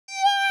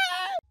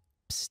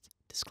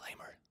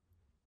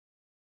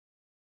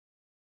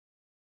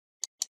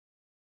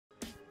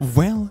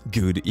Well,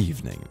 good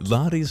evening,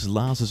 laddies,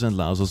 lasses and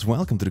louses.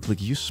 Welcome to the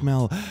click. You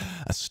smell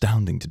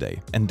astounding today,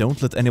 and don't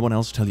let anyone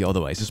else tell you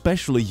otherwise,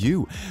 especially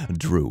you,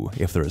 Drew.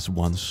 If there is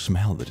one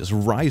smell that just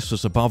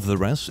rises above the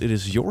rest, it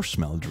is your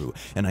smell, Drew,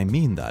 and I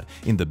mean that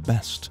in the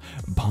best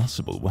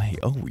possible way.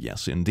 Oh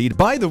yes, indeed.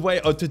 By the way,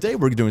 today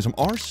we're doing some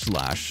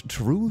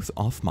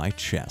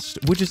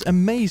r/TrueOffMyChest, which is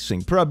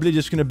amazing. Probably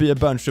just gonna be a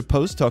bunch of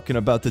posts talking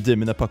about the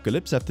demon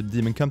apocalypse after the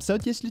demon comes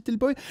out. Yes, little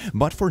boy.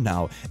 But for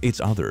now, it's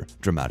other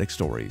dramatic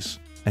stories.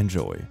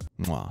 Enjoy.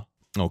 Mwah.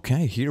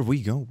 Okay, here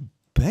we go,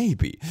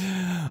 baby.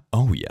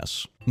 Oh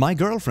yes. My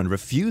girlfriend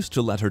refused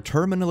to let her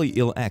terminally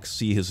ill ex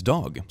see his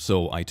dog,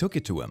 so I took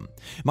it to him.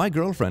 My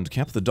girlfriend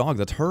kept the dog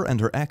that her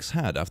and her ex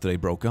had after they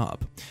broke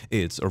up.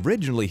 It's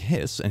originally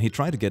his, and he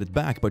tried to get it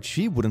back, but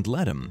she wouldn't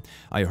let him.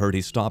 I heard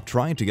he stopped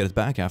trying to get it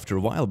back after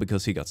a while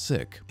because he got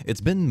sick.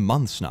 It's been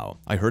months now.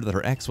 I heard that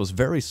her ex was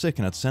very sick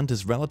and had sent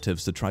his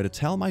relatives to try to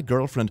tell my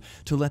girlfriend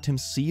to let him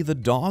see the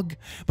dog,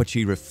 but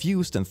she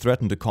refused and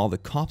threatened to call the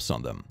cops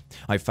on them.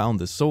 I found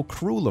this so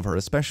cruel of her,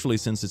 especially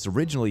since it's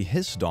originally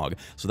his dog,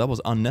 so that was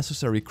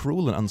unnecessary,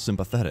 cruel and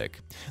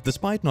unsympathetic.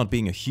 Despite not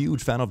being a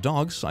huge fan of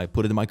dogs, I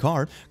put it in my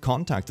car,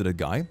 contacted a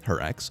guy,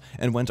 her ex,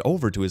 and went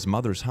over to his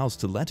mother's house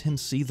to let him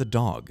see the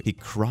dog. He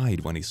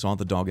cried when he saw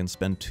the dog and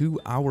spent 2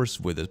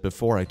 hours with it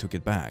before I took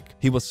it back.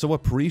 He was so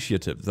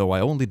appreciative, though I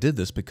only did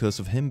this because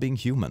of him being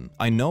human.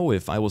 I know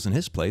if I was in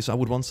his place, I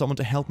would want someone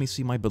to help me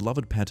see my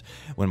beloved pet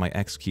when my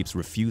ex keeps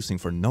refusing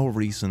for no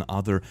reason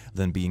other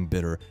than being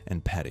bitter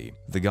and petty.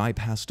 The guy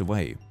passed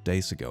away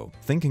days ago.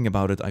 Thinking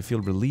about it, I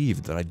feel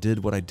relieved that I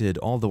did what I did,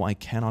 although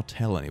I cannot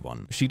tell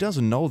anyone. She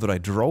doesn't know that I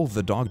drove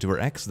the dog to her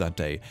ex that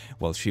day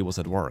while she was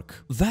at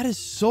work. That is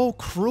so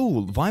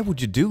cruel. Why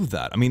would you do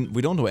that? I mean,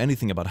 we don't know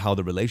anything about how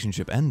the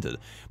relationship ended,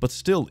 but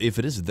still, if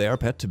it is their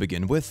pet to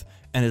begin with,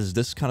 and is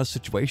this kind of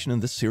situation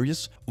and this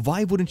serious,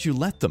 why wouldn't you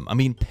let them? I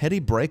mean, petty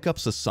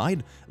breakups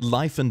aside,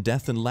 life and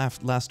death and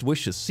last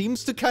wishes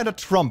seems to kind of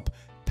trump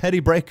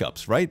petty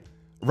breakups, right?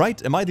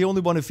 Right? Am I the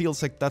only one who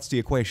feels like that's the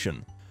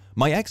equation?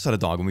 My ex had a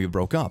dog when we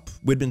broke up.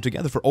 We'd been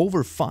together for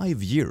over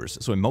 5 years,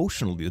 so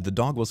emotionally the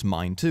dog was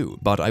mine too.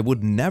 But I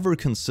would never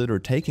consider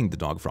taking the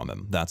dog from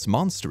him. That's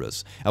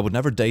monstrous. I would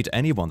never date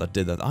anyone that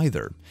did that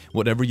either.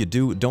 Whatever you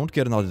do, don't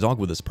get another dog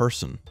with this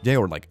person. Yeah,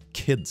 or like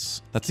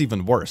kids. That's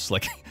even worse.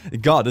 Like,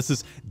 God, this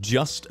is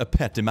just a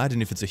pet.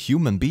 Imagine if it's a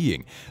human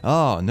being.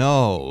 Oh,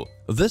 no.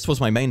 This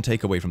was my main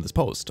takeaway from this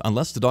post.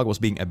 Unless the dog was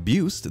being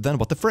abused, then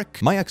what the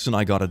frick? My ex and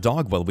I got a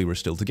dog while we were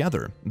still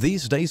together.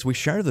 These days we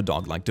share the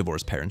dog like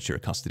divorced parents share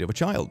custody of a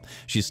child.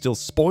 She's still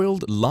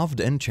spoiled, loved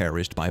and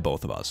cherished by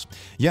both of us.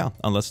 Yeah,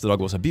 unless the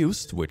dog was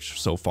abused,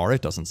 which so far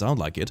it doesn't sound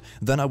like it,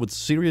 then I would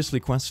seriously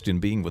question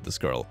being with this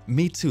girl.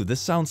 Me too, this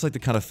sounds like the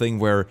kind of thing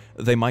where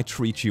they might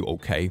treat you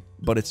okay,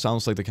 but it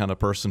sounds like the kind of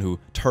person who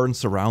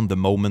turns around the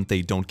moment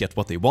they don't get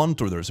what they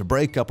want, or there's a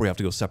breakup, or you have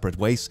to go separate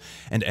ways,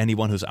 and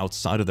anyone who's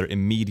outside of their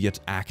immediate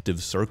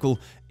active circle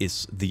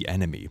is the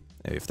enemy,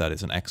 if that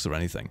is an ex or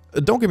anything.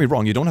 Don't get me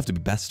wrong, you don't have to be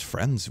best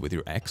friends with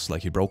your ex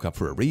like you broke up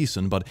for a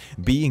reason, but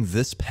being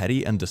this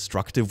petty and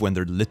destructive when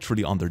they're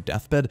literally on their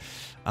deathbed,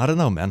 I don't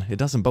know, man, it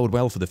doesn't bode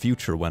well for the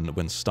future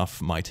when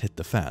stuff might hit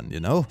the fan,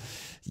 you know?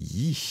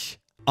 Yeesh.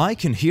 I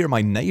can hear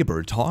my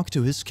neighbor talk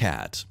to his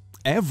cat.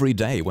 Every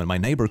day when my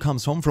neighbor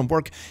comes home from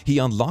work, he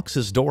unlocks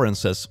his door and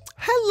says,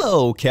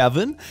 "Hello,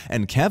 Kevin,"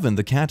 and Kevin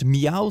the cat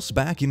meows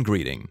back in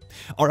greeting.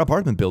 Our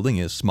apartment building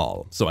is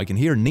small, so I can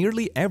hear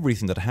nearly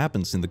everything that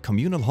happens in the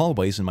communal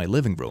hallways in my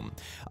living room.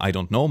 I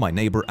don't know my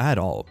neighbor at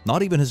all,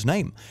 not even his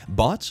name,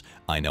 but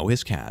I know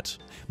his cat.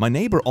 My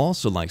neighbor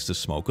also likes to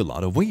smoke a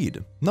lot of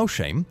weed. No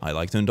shame, I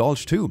like to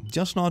indulge too,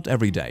 just not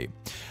every day.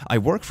 I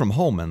work from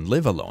home and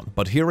live alone,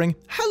 but hearing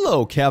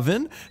 "Hello,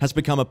 Kevin" has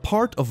become a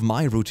part of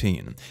my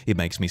routine. It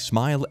makes me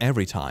smile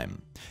every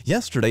time.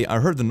 Yesterday, I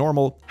heard the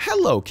normal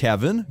 "Hello,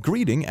 Kevin"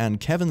 greeting and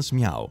Kevin's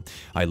meow.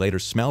 I later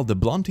smelled the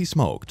blunt he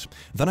smoked.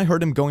 Then I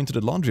heard him go into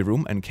the laundry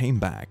room and came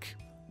back.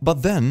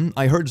 But then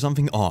I heard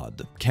something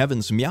odd.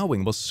 Kevin's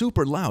meowing was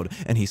super loud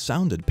and he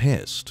sounded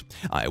pissed.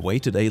 I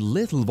waited a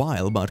little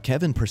while, but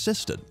Kevin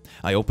persisted.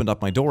 I opened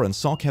up my door and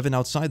saw Kevin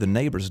outside the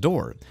neighbor's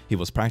door. He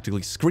was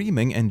practically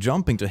screaming and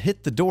jumping to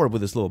hit the door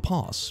with his little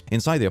paws.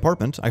 Inside the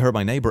apartment, I heard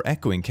my neighbor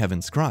echoing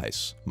Kevin's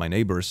cries. My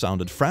neighbor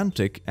sounded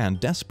frantic and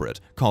desperate,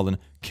 calling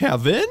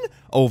 "Kevin?"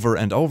 over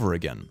and over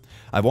again.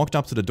 I walked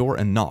up to the door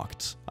and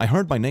knocked. I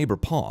heard my neighbor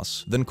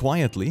pause, then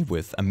quietly,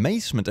 with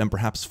amazement and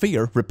perhaps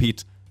fear,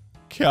 repeat,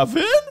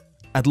 "Kevin?"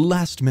 At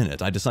last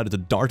minute, I decided to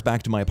dart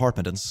back to my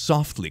apartment and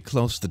softly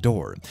close the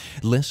door,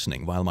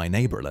 listening while my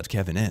neighbor let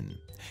Kevin in.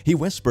 He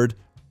whispered,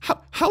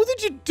 How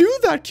did you do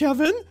that,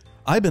 Kevin?"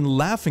 I've been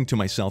laughing to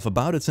myself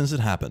about it since it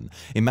happened.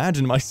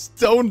 Imagine my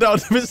stoned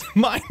out of his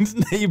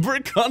mind neighbor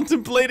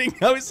contemplating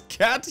how his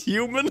cat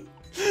human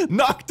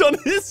knocked on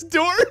his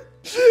door.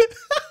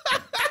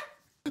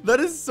 That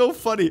is so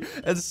funny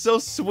and so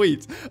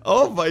sweet.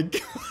 Oh my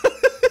God.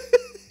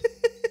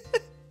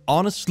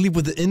 honestly,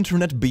 with the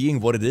internet being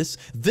what it is,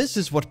 this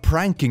is what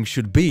pranking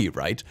should be,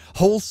 right?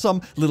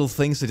 Wholesome little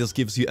things that just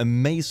gives you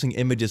amazing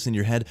images in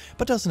your head,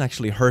 but doesn't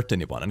actually hurt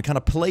anyone, and kind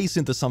of plays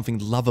into something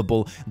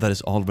lovable that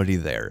is already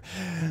there.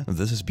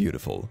 This is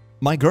beautiful.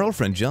 My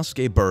girlfriend just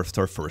gave birth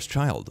to her first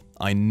child.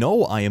 I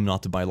know I am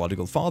not the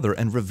biological father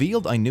and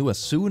revealed I knew as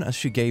soon as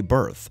she gave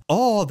birth.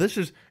 Oh, this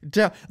is...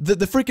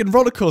 the freaking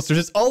roller coaster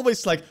is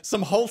always like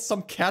some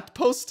wholesome cat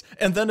post,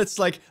 and then it's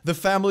like the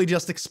family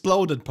just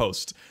exploded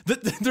post.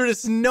 There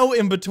is no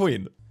in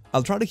between.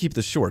 I'll try to keep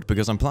this short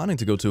because I'm planning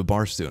to go to a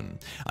bar soon.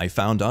 I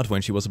found out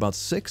when she was about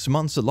 6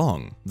 months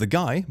along. The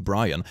guy,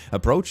 Brian,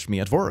 approached me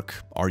at work.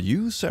 "Are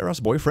you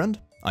Sarah's boyfriend?"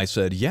 I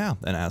said yeah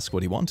and asked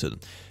what he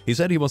wanted. He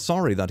said he was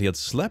sorry that he had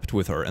slept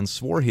with her and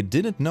swore he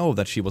didn't know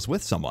that she was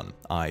with someone.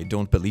 I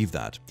don't believe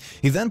that.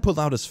 He then pulled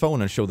out his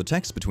phone and showed the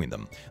text between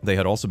them. They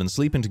had also been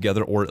sleeping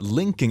together or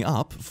linking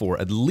up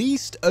for at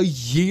least a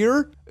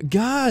year?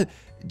 God...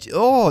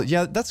 Oh,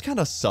 yeah, that's kind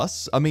of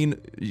sus. I mean,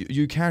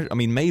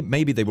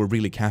 maybe they were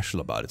really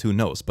casual about it, who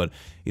knows, but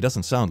it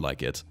doesn't sound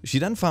like it. She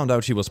then found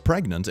out she was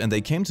pregnant and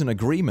they came to an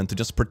agreement to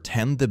just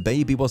pretend the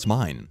baby was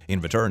mine.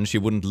 In return, she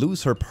wouldn't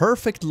lose her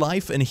perfect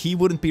life and he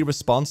wouldn't be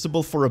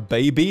responsible for a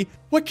baby.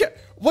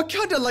 What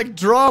kind of like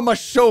drama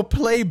show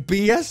play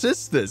BS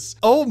is this?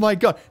 Oh my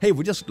god. Hey,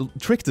 we just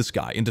tricked this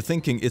guy into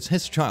thinking it's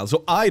his child,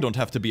 so I don't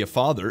have to be a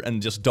father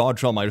and just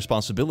dodge all my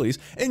responsibilities,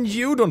 and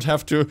you don't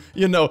have to,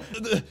 you know,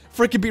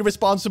 freaking be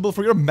responsible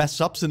for your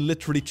mess-ups and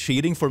literally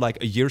cheating for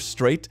like a year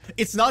straight.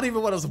 It's not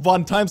even one of those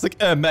one times like,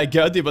 oh my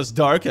god, it was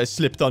dark, I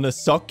slipped on a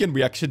sock and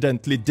we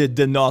accidentally did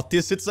the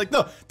naughtiest. It's like,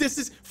 no, this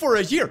is for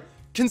a year.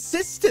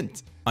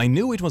 Consistent. I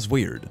knew it was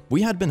weird.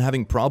 We had been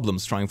having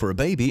problems trying for a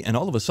baby, and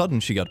all of a sudden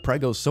she got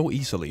preggo so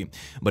easily.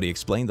 But he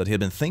explained that he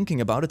had been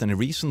thinking about it and he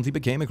recently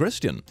became a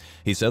Christian.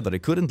 He said that he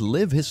couldn't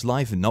live his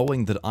life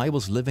knowing that I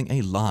was living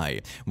a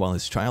lie, while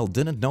his child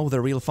didn't know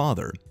their real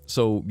father.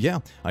 So yeah,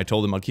 I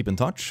told him I'd keep in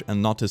touch,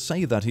 and not to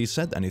say that he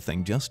said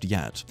anything just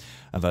yet.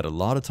 I've had a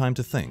lot of time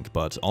to think,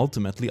 but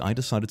ultimately I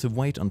decided to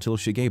wait until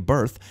she gave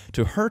birth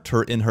to hurt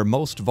her in her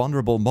most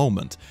vulnerable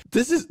moment.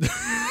 This is...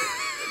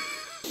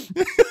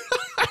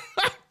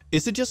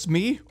 Is it just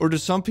me, or do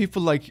some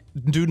people, like,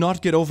 do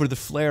not get over the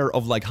flair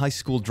of, like, high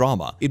school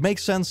drama? It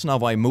makes sense now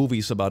why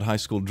movies about high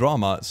school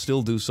drama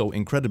still do so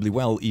incredibly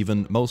well,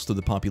 even most of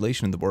the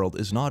population in the world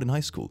is not in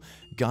high school.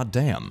 God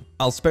damn.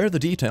 I'll spare the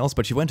details,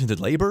 but she went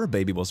into labor,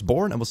 baby was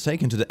born, and was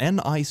taken to the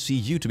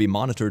NICU to be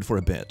monitored for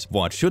a bit.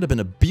 What should have been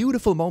a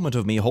beautiful moment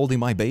of me holding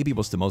my baby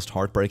was the most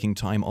heartbreaking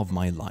time of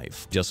my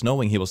life. Just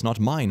knowing he was not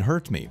mine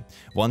hurt me.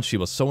 Once she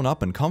was sewn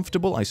up and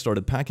comfortable, I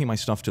started packing my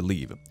stuff to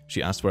leave.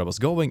 She asked where I was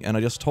going, and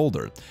I just told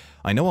her.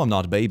 I know I'm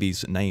not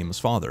baby's name's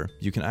father.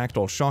 You can act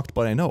all shocked,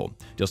 but I know.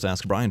 Just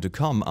ask Brian to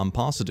come, I'm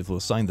positive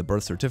he'll sign the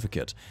birth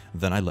certificate.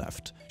 Then I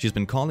left. She's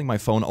been calling my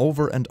phone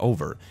over and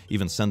over,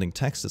 even sending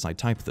texts as I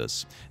type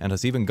this, and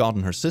has even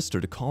gotten her sister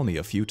to call me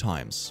a few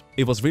times.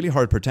 It was really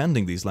hard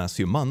pretending these last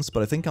few months,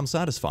 but I think I'm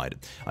satisfied.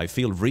 I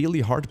feel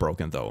really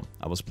heartbroken though.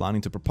 I was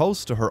planning to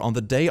propose to her on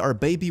the day our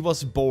baby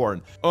was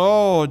born.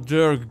 Oh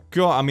dear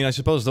god. I mean, I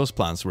suppose those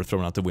plans were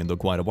thrown out the window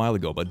quite a while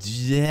ago, but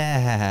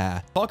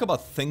yeah. Talk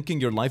about thinking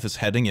your life is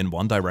heading in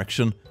one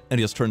direction, and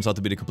it just turns out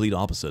to be the complete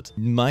opposite.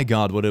 My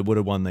god, what a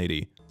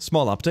 180.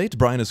 Small update,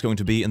 Brian is going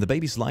to be in the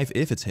baby's life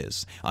if it's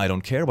his. I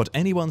don't care what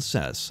anyone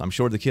says, I'm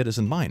sure the kid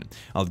isn't mine.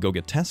 I'll go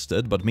get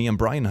tested, but me and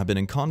Brian have been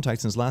in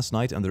contact since last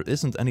night and there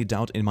isn't any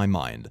doubt in my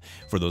mind.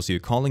 For those of you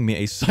calling me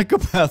a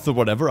psychopath or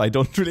whatever, I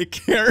don't really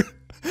care.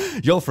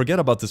 You'll forget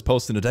about this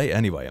post in a day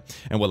anyway,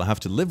 and will I have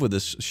to live with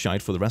this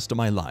shite for the rest of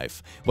my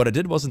life. What I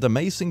did wasn't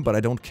amazing, but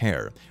I don't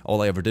care.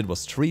 All I ever did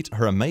was treat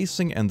her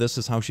amazing, and this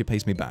is how she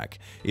pays me back.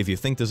 If you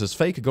think this is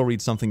fake, go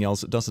read something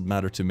else, it doesn't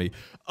matter to me.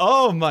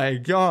 Oh my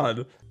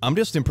god. I'm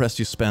just impressed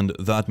you spend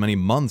that many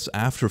months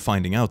after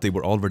finding out they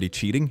were already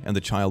cheating and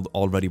the child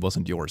already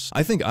wasn't yours.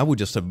 I think I would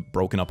just have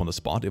broken up on the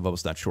spot if I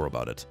was that sure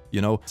about it.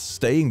 You know,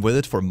 staying with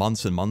it for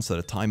months and months at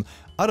a time.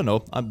 I don't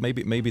know,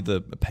 maybe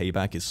the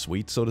payback is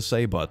sweet, so to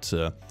say, but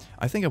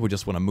I think I would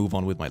just want to move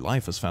on with my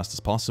life as fast as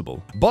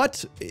possible.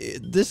 But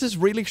this is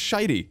really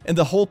shitey, and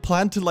the whole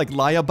plan to like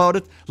lie about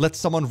it, let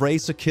someone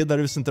raise a kid that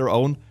isn't their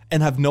own,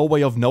 and have no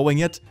way of knowing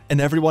it,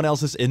 and everyone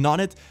else is in on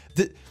it.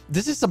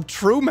 This is some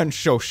Truman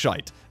Show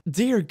shite.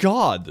 Dear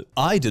God.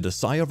 I did a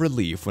sigh of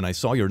relief when I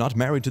saw you're not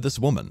married to this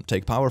woman.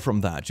 Take power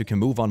from that. You can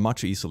move on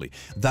much easily.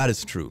 That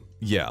is true.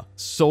 Yeah,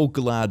 so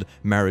glad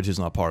marriage is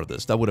not part of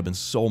this. That would have been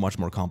so much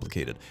more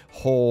complicated.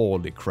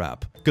 Holy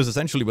crap. Because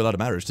essentially without a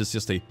marriage, it's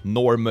just a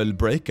normal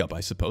breakup, I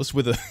suppose,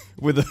 with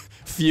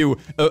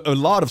a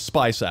lot of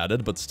spice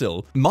added, but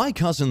still. My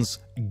cousin's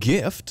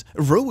gift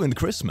ruined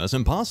Christmas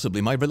and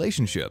possibly my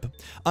relationship.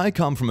 I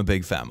come from a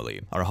big family.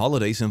 Our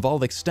holidays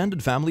involve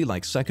extended family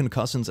like second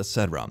cousins,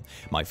 etc.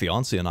 My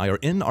fiancé and I are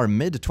in our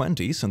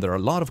mid-20s, and there are a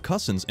lot of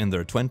cousins in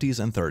their 20s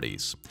and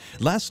 30s.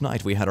 Last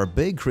night we had our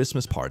big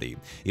Christmas party.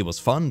 It was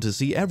fun to to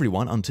see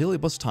everyone until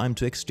it was time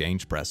to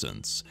exchange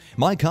presents.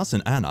 My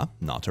cousin Anna,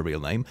 not her real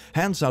name,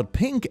 hands out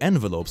pink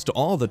envelopes to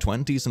all the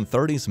 20s and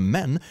 30s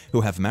men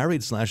who have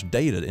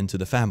married/dated into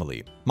the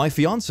family. My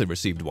fiancé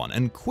received one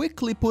and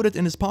quickly put it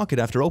in his pocket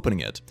after opening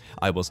it.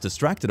 I was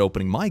distracted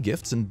opening my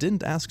gifts and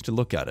didn't ask to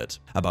look at it.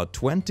 About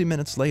 20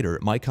 minutes later,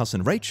 my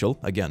cousin Rachel,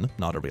 again,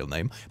 not a real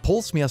name,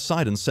 pulls me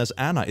aside and says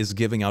Anna is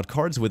giving out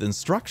cards with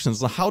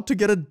instructions on how to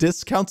get a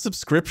discount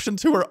subscription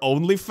to her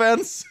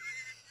OnlyFans.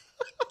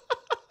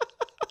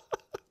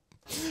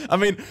 I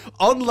mean,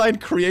 online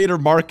creator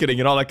marketing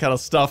and all that kind of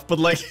stuff, but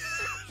like,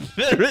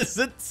 there is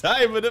a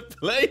time and a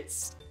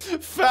place.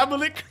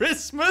 Family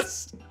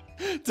Christmas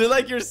to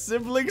like your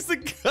siblings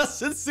and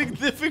cousins,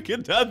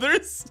 significant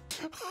others.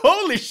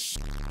 Holy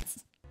shit.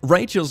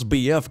 Rachel's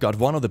BF got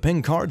one of the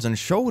pink cards and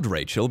showed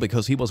Rachel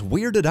because he was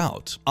weirded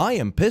out. I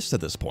am pissed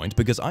at this point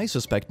because I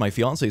suspect my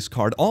fiancé's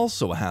card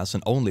also has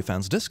an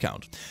OnlyFans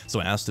discount. So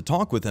I asked to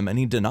talk with him and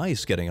he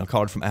denies getting a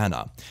card from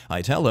Anna.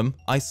 I tell him,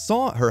 I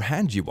saw her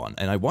hand you one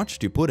and I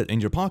watched you put it in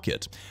your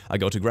pocket. I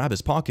go to grab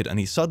his pocket and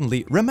he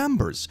suddenly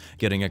remembers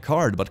getting a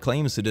card but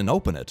claims he didn't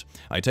open it.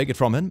 I take it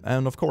from him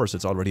and of course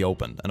it's already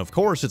open. And of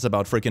course it's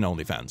about freaking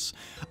OnlyFans.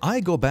 I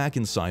go back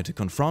inside to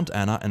confront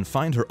Anna and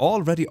find her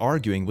already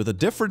arguing with a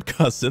different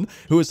cousin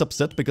who is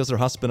upset because her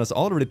husband has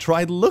already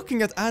tried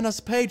looking at Anna's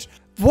page.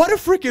 What a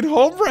freaking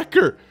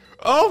homewrecker!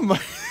 Oh my...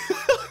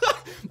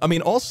 I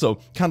mean, also,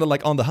 kind of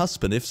like on the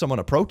husband, if someone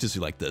approaches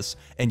you like this,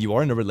 and you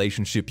are in a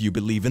relationship you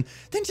believe in,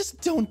 then just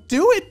don't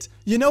do it!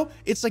 You know?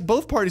 It's like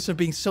both parties are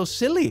being so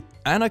silly.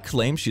 Anna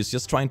claims she's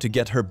just trying to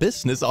get her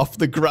business off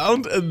the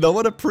ground, and no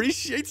one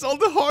appreciates all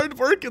the hard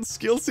work and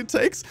skills it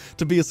takes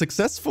to be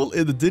successful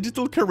in a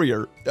digital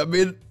career. I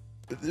mean,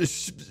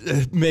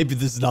 maybe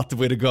this is not the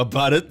way to go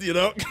about it, you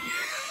know?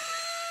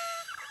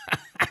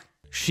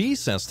 She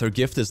says her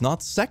gift is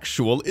not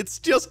sexual, it's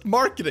just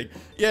marketing.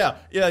 Yeah,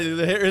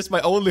 here's my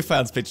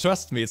OnlyFans page.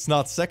 Trust me, it's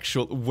not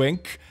sexual.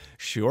 Wink.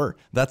 Sure,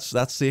 that's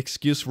the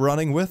excuse we're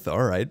running with,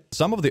 alright.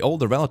 Some of the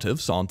older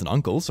relatives, aunt and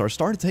uncles, are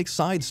starting to take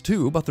sides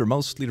too, but they're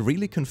mostly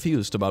really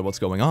confused about what's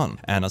going on.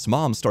 Anna's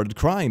mom started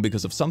crying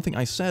because of something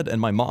I said, and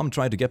my mom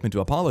tried to get me to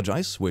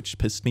apologize, which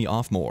pissed me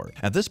off more.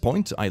 At this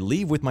point, I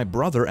leave with my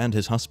brother and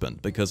his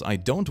husband, because I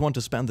don't want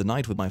to spend the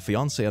night with my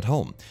fiancé at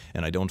home,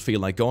 and I don't feel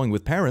like going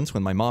with parents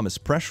when my mom is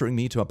pressuring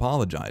me to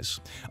apologize.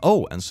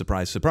 Oh, and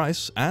surprise,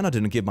 surprise, Anna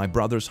didn't give my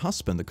brother's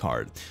husband the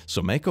card,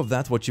 so make of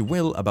that what you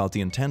will about the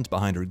intent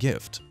behind her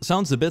gift.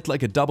 Sounds a bit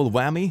like a double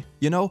whammy,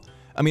 you know?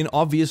 I mean,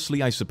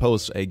 obviously, I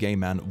suppose a gay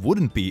man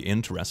wouldn't be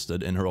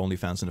interested in her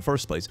OnlyFans in the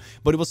first place,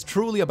 but it was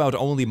truly about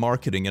only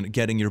marketing and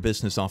getting your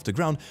business off the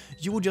ground.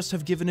 You would just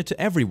have given it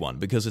to everyone,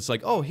 because it's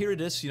like, oh, here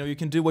it is, you know, you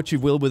can do what you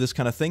will with this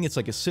kind of thing. It's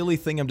like a silly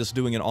thing I'm just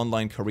doing an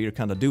online career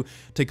kind of do.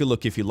 Take a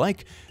look if you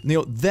like. You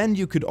know, then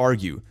you could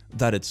argue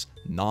that it's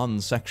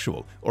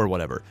non-sexual or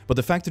whatever. But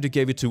the fact that you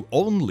gave it to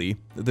only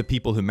the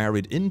people who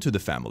married into the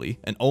family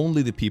and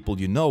only the people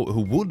you know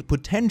who would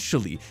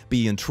potentially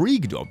be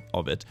intrigued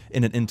of it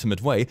in an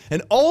intimate way,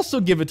 and also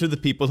give it to the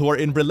people who are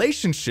in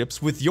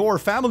relationships with your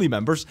family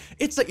members,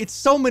 it's like, it's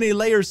so many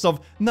layers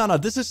of, no,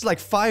 this is like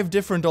 5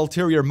 different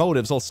ulterior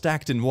motives all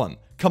stacked in one.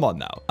 Come on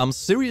now. I'm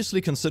seriously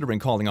considering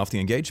calling off the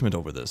engagement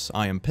over this.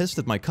 I am pissed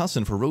at my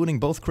cousin for ruining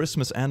both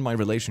Christmas and my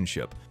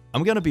relationship.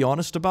 I'm gonna be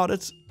honest about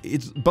it.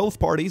 Both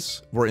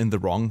parties were in the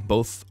wrong.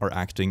 Both are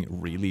acting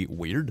really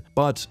weird.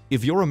 But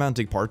if your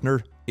romantic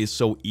partner is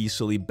so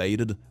easily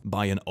baited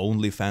by an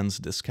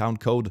OnlyFans discount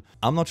code,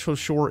 I'm not so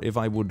sure if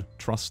I would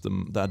trust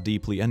them that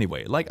deeply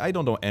anyway. Like, I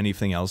don't know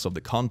anything else of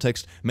the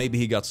context. Maybe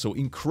he got so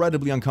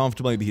incredibly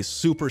uncomfortable, maybe he's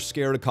super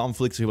scared of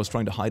conflicts, he was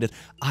trying to hide it.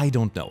 I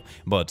don't know.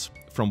 But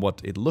from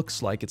what it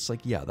looks like, it's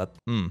like, yeah,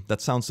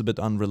 that sounds a bit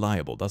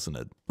unreliable, doesn't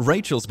it?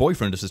 Rachel's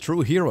boyfriend is a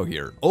true hero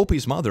here.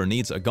 OP's mother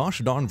needs a gosh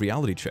darn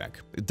reality check.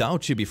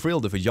 Doubt she'd be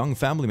thrilled if a young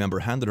family member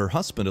handed her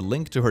husband a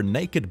link to her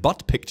naked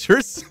butt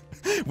pictures.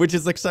 Which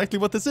is exactly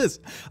what this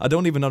is. I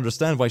don't even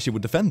understand why she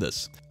would defend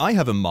this. I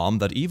have a mom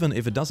that, even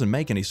if it doesn't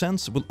make any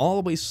sense, will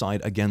always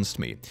side against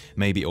me.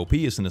 Maybe OP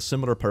is in a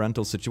similar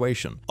parental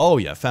situation. Oh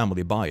yeah,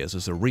 family bias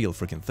is a real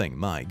freaking thing,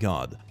 my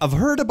god. I've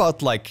heard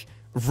about like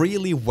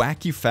really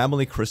wacky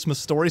family Christmas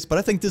stories, but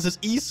I think this is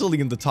easily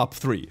in the top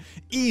 3.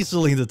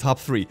 Easily in the top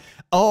 3.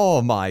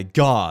 Oh my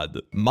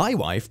god. My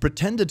wife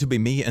pretended to be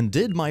me and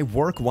did my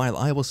work while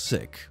I was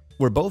sick.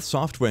 We're both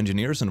software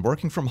engineers and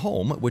working from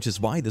home, which is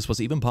why this was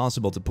even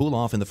possible to pull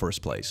off in the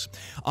first place.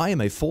 I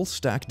am a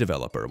full-stack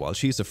developer, while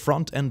she's a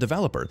front-end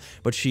developer,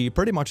 but she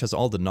pretty much has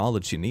all the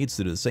knowledge she needs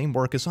to do the same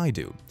work as I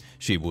do.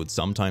 She would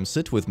sometimes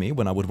sit with me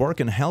when I would work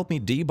and help me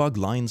debug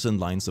lines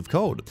and lines of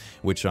code,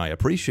 which I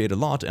appreciate a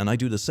lot, and I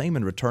do the same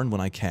in return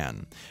when I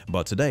can.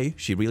 But today,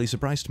 she really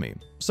surprised me.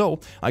 So,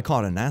 I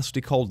caught a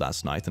nasty cold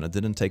last night and I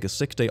didn't take a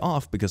sick day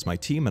off because my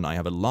team and I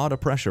have a lot of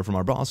pressure from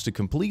our boss to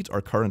complete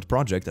our current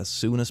project as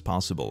soon as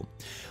possible.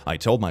 I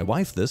told my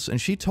wife this,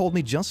 and she told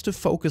me just to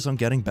focus on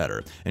getting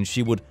better, and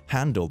she would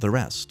handle the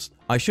rest.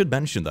 I should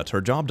mention that her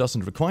job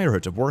doesn't require her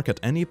to work at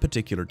any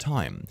particular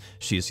time.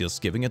 She's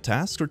just giving a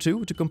task or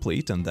two to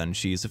complete and then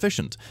she's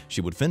efficient. She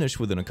would finish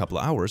within a couple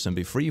of hours and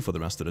be free for the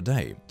rest of the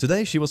day.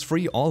 Today she was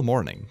free all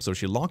morning, so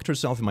she locked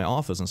herself in my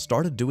office and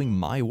started doing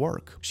my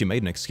work. She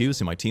made an excuse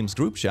in my team's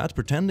group chat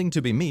pretending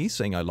to be me,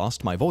 saying I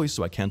lost my voice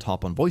so I can't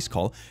hop on voice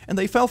call, and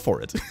they fell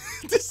for it.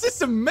 This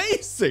is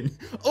amazing!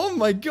 Oh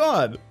my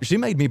god! She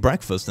made me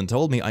breakfast and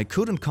told me I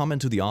couldn't come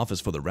into the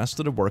office for the rest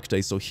of the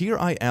workday, so here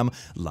I am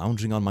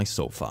lounging on my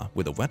sofa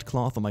with a wet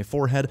cloth on my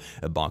forehead,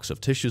 a box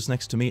of tissues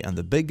next to me, and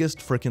the biggest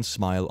frickin'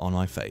 smile on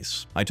my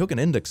face. I took an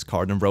index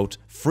card and wrote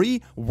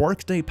 "free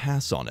workday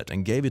pass" on it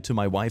and gave it to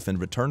my wife in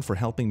return for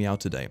helping me out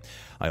today.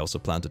 I also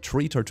plan to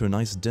treat her to a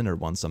nice dinner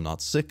once I'm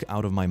not sick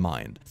out of my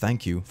mind.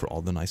 Thank you for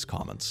all the nice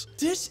comments.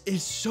 This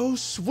is so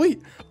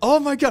sweet. Oh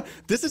my god.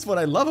 This is what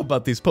I love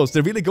about these posts.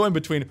 They're really going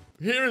between,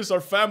 here is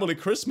our family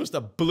Christmas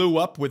that blew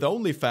up with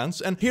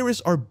OnlyFans, and here is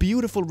our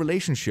beautiful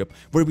relationship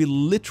where we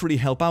literally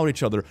help out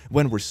each other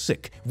when we're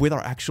sick with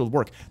our actual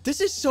work. This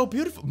is so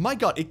beautiful. My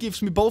god, it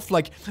gives me both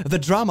like the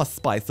drama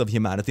spice of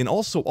humanity and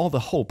also all the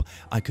hope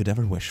I could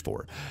ever wish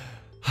for.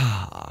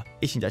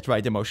 Isn't that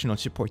right, emotional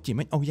support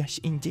demon? Oh yes,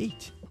 indeed.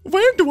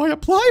 Where do I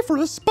apply for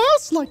a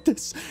spouse like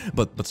this?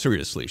 But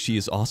seriously, she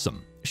is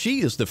awesome.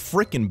 She is the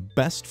frickin'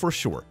 best for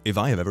sure. If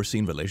I have ever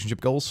seen relationship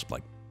goals,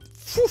 like,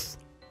 phew,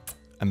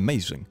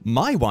 amazing.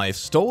 My wife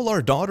stole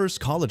our daughter's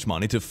college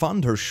money to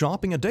fund her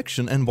shopping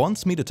addiction and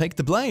wants me to take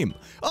the blame.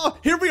 Oh,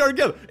 here we are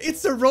again.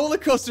 It's a roller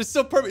coaster. It's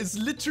so perfect. It's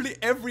literally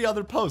every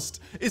other post.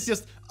 It's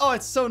just, oh,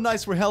 it's so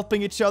nice. We're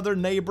helping each other,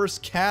 neighbors,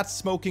 cats,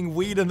 smoking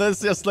weed, and then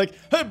it's just like,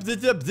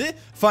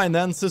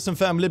 finances and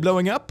family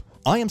blowing up.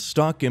 I am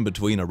stuck in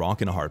between a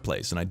rock and a hard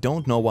place, and I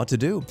don't know what to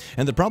do.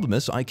 And the problem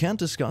is, I can't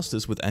discuss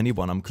this with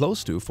anyone I'm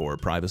close to for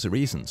privacy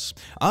reasons.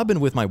 I've been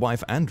with my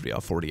wife Andrea,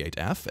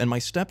 48F, and my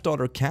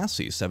stepdaughter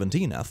Cassie,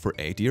 17F, for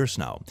 8 years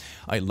now.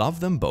 I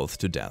love them both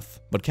to death.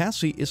 But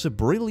Cassie is a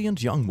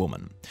brilliant young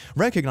woman.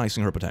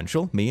 Recognizing her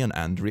potential, me and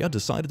Andrea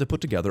decided to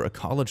put together a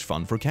college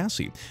fund for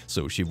Cassie,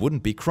 so she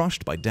wouldn't be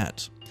crushed by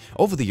debt.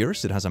 Over the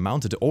years, it has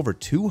amounted to over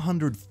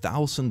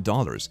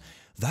 $200,000.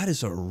 That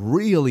is a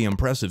really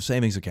impressive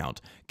savings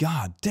account.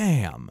 God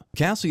damn.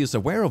 Cassie is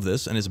aware of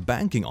this and is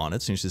banking on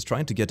it since she's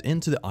trying to get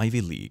into the Ivy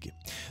League.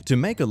 To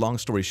make a long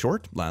story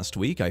short, last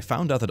week I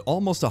found out that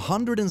almost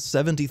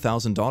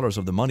 $170,000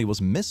 of the money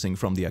was missing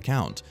from the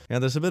account. Yeah,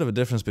 there's a bit of a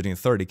difference between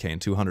 30k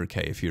and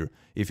 200k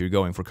if you're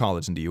going for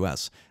college in the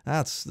US.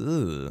 That's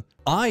ugh.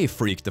 I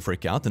freaked the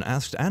frick out and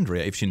asked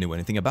Andrea if she knew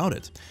anything about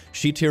it.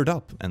 She teared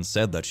up and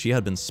said that she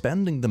had been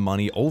spending the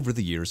money over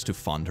the years to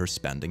fund her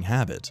spending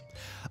habit.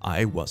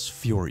 I was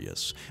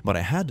furious, but I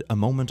had a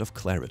moment of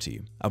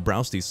clarity. I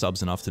browsed these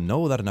subs enough to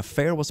know that an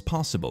affair was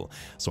possible,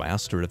 so I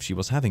asked her if she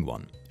was having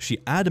one. She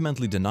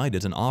adamantly denied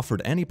it and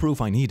offered any proof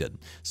I needed.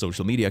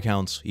 Social media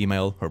accounts,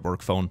 email, her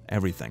work phone,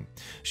 everything.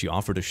 She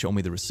offered to show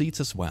me the receipts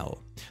as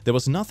well. There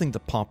was nothing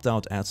that popped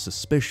out as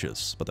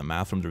suspicious, but the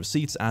math from the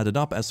receipts added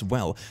up as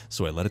well,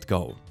 so I let it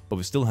go. But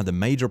we still had the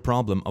major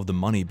problem of the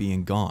money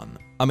being gone.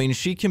 I mean,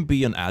 she can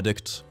be an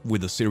addict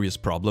with a serious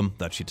problem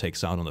that she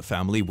takes out on the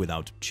family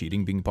without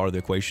cheating being part of the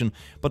equation,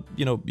 but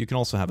you know, you can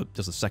also have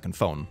just a second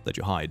phone that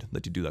you hide,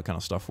 that you do that kind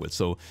of stuff with,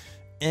 so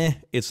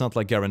it's not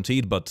like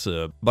guaranteed, but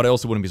I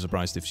also wouldn't be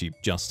surprised if she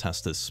just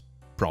has this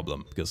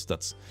problem, because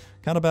that's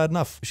kind of bad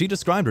enough. She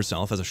described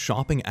herself as a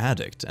shopping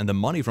addict, and the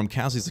money from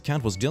Cassie's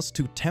account was just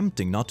too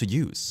tempting not to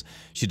use.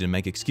 She didn't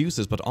make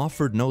excuses, but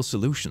offered no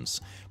solutions.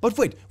 But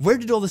wait, where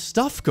did all this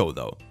stuff go,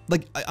 though?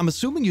 Like, I'm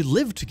assuming you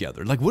lived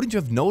together. Like, wouldn't you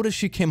have noticed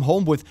she came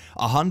home with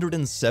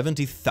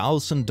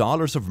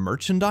 $170,000 of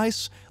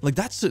merchandise? Like,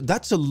 that's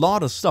a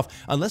lot of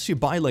stuff. Unless you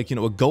buy, like, you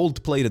know, a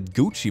gold-plated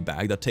Gucci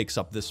bag that takes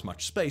up this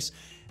much space.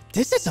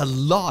 This is a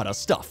lot of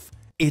stuff.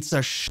 It's a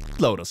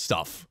shitload of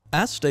stuff.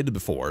 As stated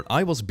before,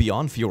 I was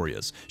beyond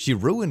furious. She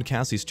ruined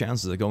Cassie's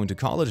chances of going to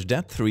college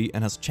debt-free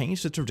and has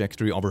changed the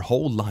trajectory of her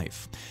whole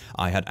life.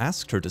 I had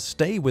asked her to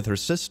stay with her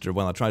sister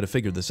while I tried to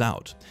figure this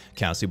out.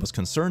 Cassie was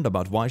concerned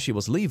about why she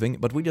was leaving,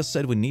 but we just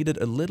said we needed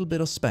a little bit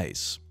of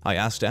space. I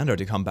asked Andrea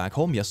to come back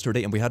home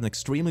yesterday and we had an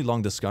extremely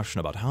long discussion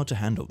about how to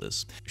handle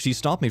this. She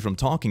stopped me from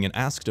talking and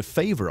asked a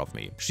favor of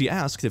me. She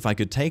asked if I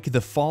could take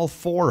the fall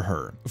for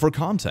her. For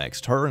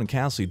context, her and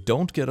Cassie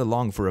don't get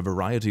along for a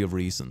variety of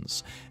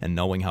reasons, and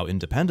knowing how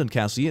independent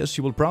Cassie is,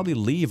 she will probably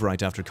leave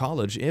right after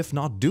college, if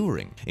not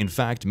during. In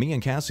fact, me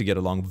and Cassie get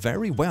along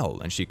very well,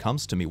 and she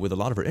comes to me with a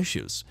lot of her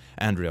issues.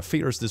 Andrea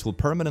fears this will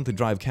permanently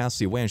drive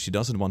Cassie away and she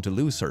doesn't want to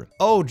lose her.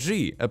 Oh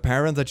gee, a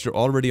parent that you're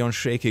already on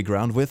shaky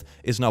ground with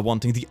is now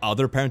wanting the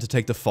other parent to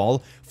take the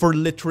fall for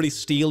literally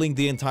stealing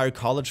the entire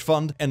college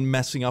fund and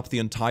messing up the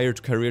entire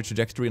career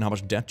trajectory and how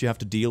much debt you have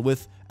to deal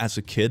with as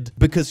a kid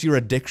because your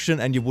addiction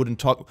and you wouldn't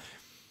talk.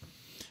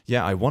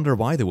 Yeah, I wonder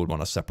why they would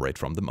want to separate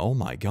from them. Oh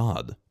my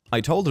god.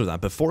 I told her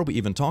that before we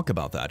even talk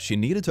about that, she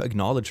needed to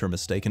acknowledge her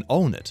mistake and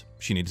own it.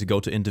 She needed to go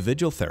to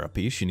individual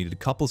therapy, she needed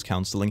couples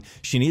counseling,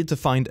 she needed to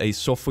find a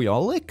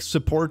SoundCloud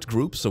support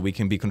group so we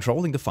can be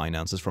controlling the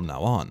finances from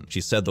now on.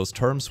 She said those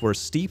terms were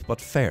steep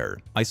but fair.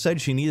 I said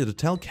she needed to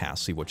tell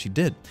Cassie what she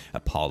did,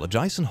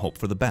 apologize and hope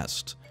for the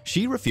best.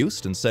 She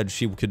refused and said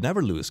she could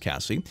never lose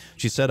Cassie.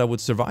 She said I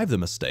would survive the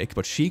mistake,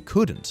 but she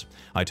couldn't.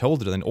 I told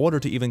her that in order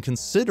to even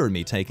consider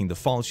me taking the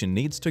fall, she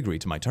needs to agree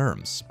to my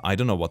terms. I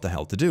don't know what the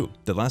hell to do.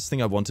 The last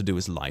thing I want to do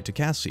is lie to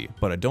Cassie,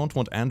 but I don't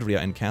want Andrea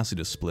and Cassie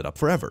to split up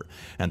forever.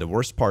 And the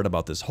worst part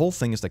about this whole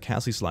thing is that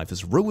Cassie's life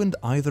is ruined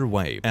either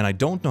way, and I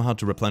don't know how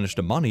to replenish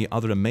the money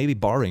other than maybe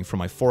borrowing from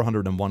my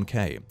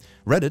 401k.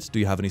 Reddit, do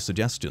you have any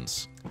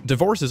suggestions?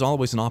 Divorce is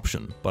always an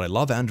option, but I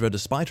love Andrea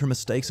despite her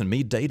mistakes, and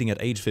me dating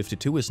at age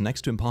 52 is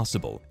next to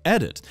impossible.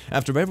 Edit.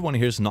 After everyone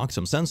here's knocked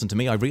some sense into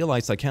me, I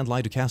realized I can't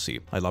lie to Cassie.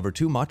 I love her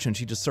too much and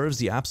she deserves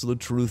the absolute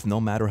truth no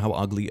matter how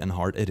ugly and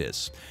hard it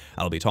is.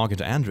 I'll be talking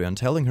to Andrea and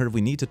telling her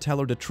we need to tell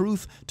her the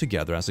truth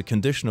together as a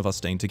condition of us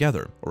staying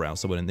together, or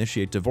else I would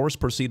initiate divorce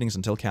proceedings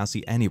and tell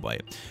Cassie anyway.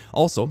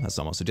 Also, as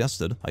someone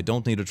suggested, I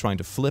don't need her trying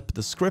to flip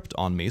the script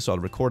on me, so I'll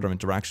record our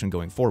interaction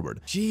going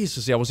forward.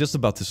 Jesus, I was just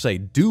about to say,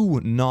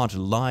 do not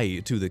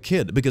lie to the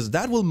kid, because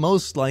that will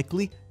most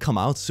likely come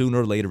out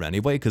sooner or later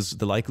anyway, because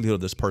the likelihood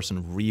of this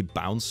person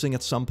rebouncing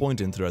at some point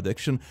into their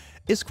addiction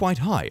is quite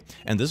high,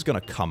 and this is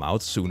gonna come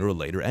out sooner or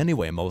later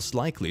anyway, most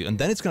likely, and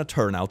then it's gonna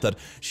turn out that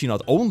she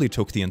not only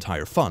took the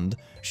entire fund,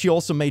 she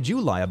also made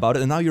you lie about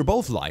it, and now you're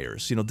both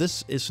liars. You know,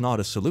 this is not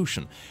a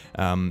solution.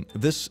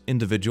 This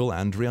individual,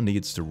 Andrea,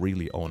 needs to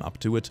really own up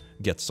to it,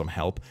 get some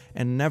help,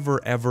 and never,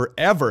 ever,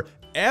 ever,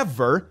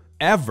 ever,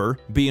 ever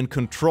be in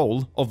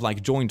control of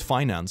like joint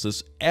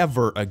finances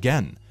ever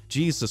again.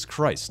 Jesus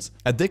Christ.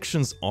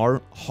 Addictions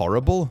are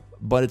horrible,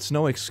 but it's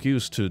no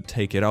excuse to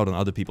take it out on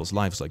other people's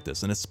lives like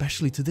this, and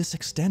especially to this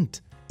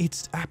extent.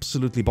 It's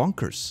absolutely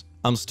bonkers.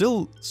 I'm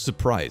still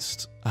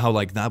surprised how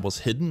like that was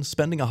hidden,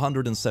 spending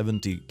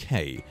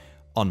 170k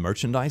on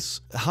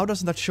merchandise. How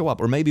doesn't that show up?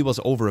 Or maybe it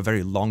was over a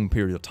very long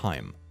period of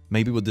time.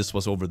 Maybe this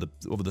was over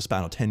the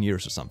span of 10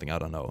 years or something, I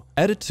don't know.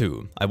 Edit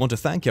 2. I want to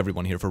thank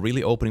everyone here for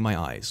really opening my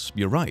eyes.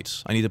 You're right,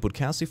 I need to put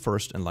Cassie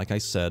first, and like I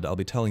said, I'll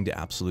be telling the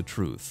absolute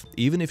truth.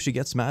 Even if she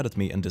gets mad at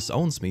me and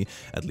disowns me,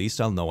 at least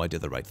I'll know I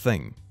did the right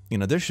thing.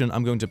 In addition,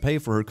 I'm going to pay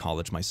for her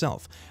college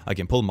myself. I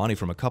can pull money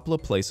from a couple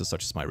of places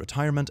such as my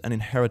retirement and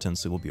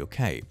inheritance, it will be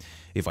okay.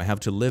 If I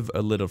have to live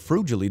a little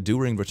frugally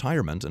during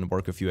retirement and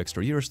work a few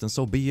extra years, then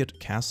so be it.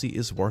 Cassie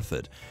is worth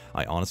it.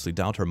 I honestly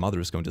doubt her mother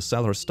is going to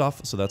sell her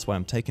stuff, so that's why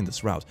I'm taking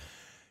this route.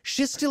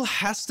 She still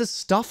has the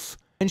stuff,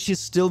 and she's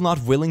still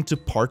not willing to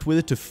part with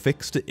it to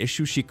fix the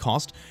issue she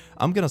caused.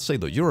 I'm gonna say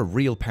though, you're a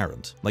real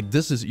parent. Like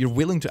you're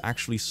willing to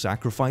actually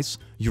sacrifice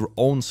your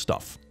own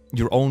stuff,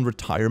 your own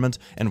retirement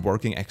and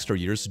working extra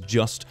years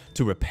just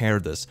to repair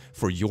this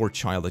for your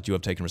child that you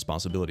have taken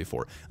responsibility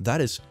for. That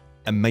is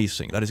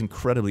amazing. That is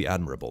incredibly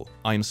admirable.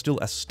 I am still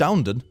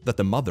astounded that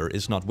the mother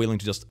is not willing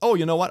to just, oh,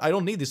 you know what? I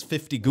don't need these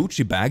 50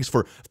 Gucci bags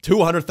for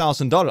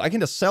 $200,000. I can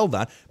just sell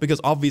that because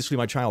obviously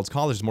my child's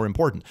college is more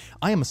important.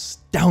 I am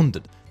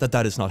astounded that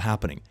that is not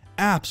happening.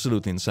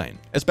 Absolutely insane.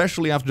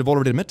 Especially after they've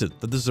already admitted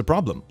that this is a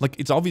problem. Like,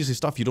 it's obviously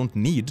stuff you don't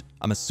need,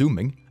 I'm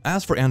assuming.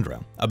 As for Andrea,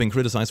 I've been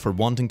criticized for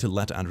wanting to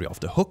let Andrea off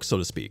the hook, so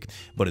to speak,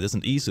 but it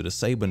isn't easy to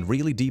say when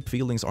really deep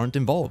feelings aren't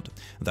involved.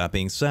 That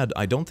being said,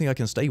 I don't think I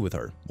can stay with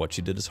her. What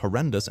she did is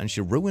horrendous, and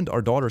she ruined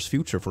our daughter's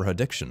future for her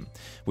addiction.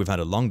 We've had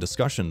a long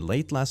discussion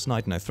late last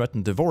night, and I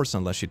threatened divorce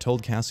unless she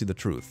told Cassie the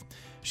truth.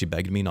 She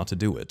begged me not to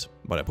do it,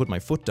 but I put my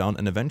foot down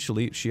and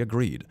eventually she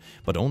agreed,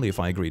 but only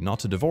if I agreed not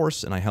to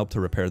divorce and I helped her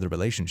repair the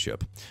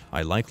relationship.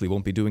 I likely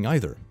won't be doing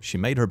either. She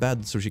made her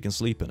bed so she can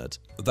sleep in it.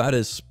 That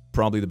is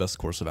probably the best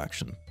course of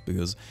action,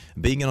 because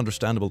being an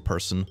understandable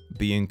person,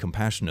 being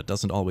compassionate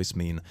doesn't always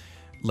mean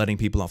letting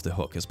people off the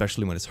hook,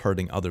 especially when it's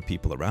hurting other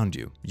people around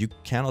you. You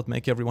cannot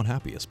make everyone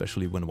happy,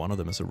 especially when one of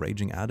them is a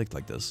raging addict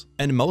like this.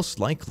 And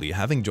most likely,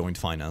 having joint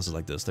finances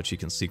like this that she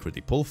can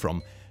secretly pull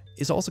from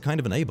is also kind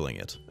of enabling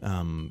it.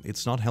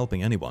 It's not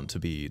helping anyone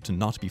to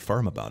not be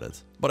firm about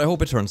it. But I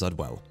hope it turns out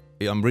well.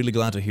 I'm really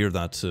glad to hear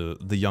that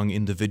the young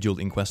individual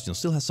in question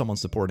still has someone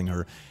supporting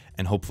her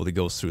and hopefully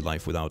goes through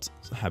life without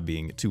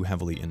being too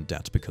heavily in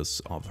debt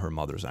because of her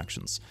mother's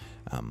actions.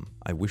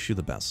 I wish you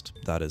the best.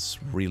 That is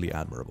really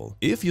admirable.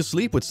 If you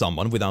sleep with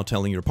someone without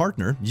telling your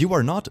partner, you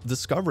are not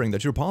discovering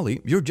that you're poly,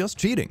 you're just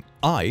cheating.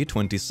 I,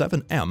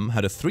 27M,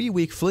 had a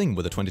 3-week fling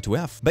with a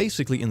 22F,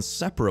 basically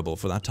inseparable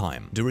for that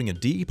time. During a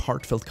deep,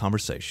 heartfelt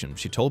conversation,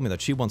 she told me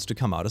that she wants to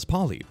come out as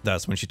poly.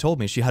 That's when she told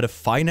me she had a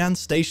finance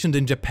stationed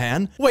in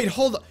Japan. Wait,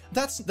 hold on.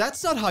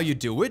 That's not how you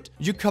do it.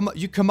 You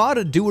come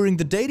out during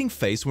the dating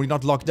phase when you're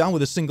not locked down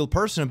with a single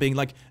person and being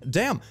like,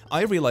 damn,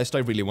 I realized I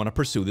really want to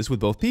pursue this with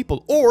both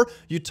people. Or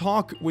you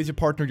talk with your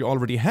partner you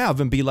already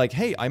have and be like,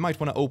 hey, I might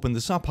want to open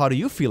this up. How do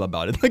you feel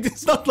about it? Like,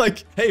 it's not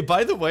like, hey,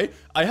 by the way,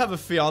 I have a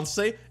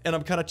fiance and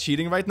I'm kind of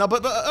cheating right now,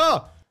 but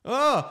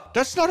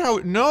That's not how.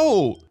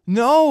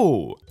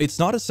 No! It's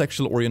not a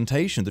sexual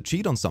orientation to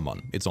cheat on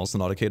someone. It's also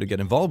not okay to get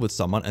involved with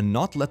someone and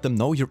not let them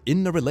know you're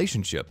in a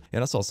relationship. Yeah,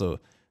 that's also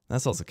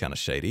kind of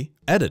shady.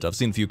 Edit, I've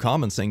seen a few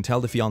comments saying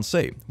tell the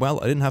fiancé. Well,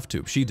 I didn't have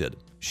to, she did.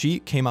 She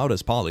came out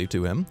as poly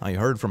to him. I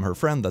heard from her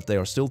friend that they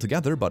are still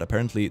together, but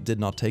apparently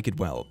did not take it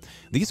well.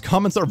 These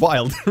comments are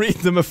wild. Read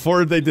them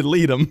before they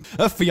delete them.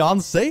 A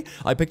fiancé?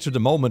 I pictured the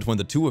moment when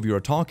the two of you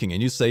are talking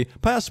and you say,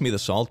 pass me the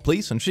salt,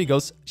 please, and she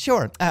goes,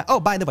 sure.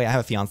 Oh, by the way, I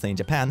have a fiancé in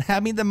Japan.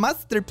 Have me the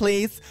mustard,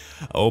 please.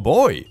 Oh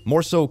boy.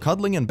 More so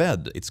cuddling in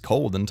bed. It's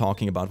cold and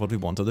talking about what we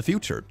want of the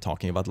future.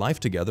 Talking about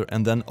life together,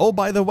 and then, oh,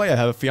 by the way, I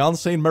have a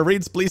fiancé in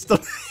Marines, please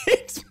don't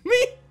hate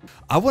me.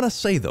 I want to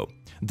say, though,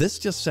 this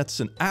just sets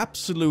an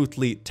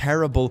absolutely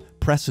terrible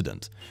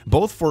precedent,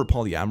 both for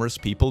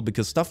polyamorous people,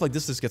 because stuff like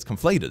this just gets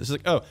conflated. It's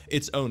like, oh,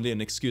 it's only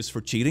an excuse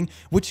for cheating,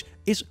 which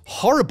is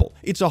horrible.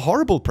 It's a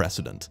horrible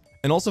precedent.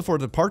 And also for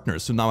the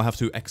partners who now have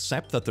to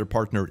accept that their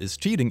partner is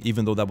cheating,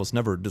 even though that was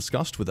never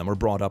discussed with them or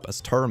brought up as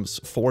terms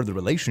for the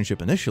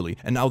relationship initially.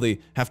 And now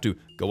they have to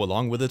go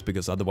along with it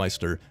because otherwise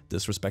they're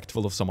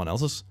disrespectful of someone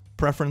else's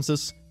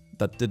preferences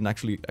that didn't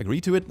actually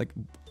agree to it. Like,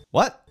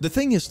 what? The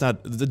thing is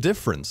that the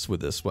difference with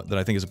this, that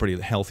I think is a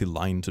pretty healthy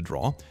line to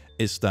draw,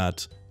 is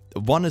that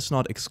one is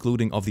not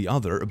excluding of the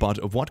other,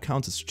 but what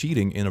counts as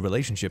cheating in a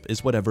relationship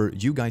is whatever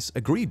you guys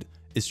agreed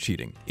is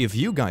cheating. If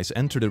you guys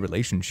entered a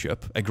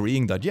relationship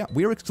agreeing that, yeah,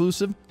 we're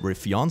exclusive, we're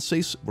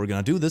fiancés, we're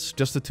gonna do this,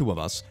 just the two of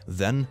us,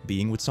 then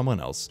being with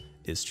someone else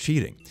is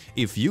cheating.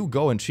 If you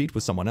go and cheat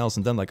with someone else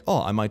and then like,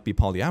 oh, I might be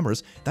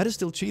polyamorous, that is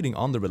still cheating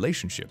on the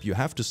relationship. You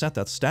have to set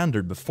that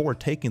standard before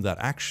taking that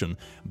action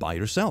by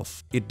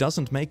yourself. It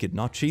doesn't make it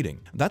not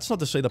cheating. That's not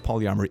to say that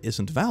polyamory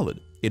isn't valid.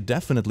 It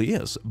definitely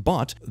is,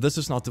 but this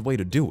is not the way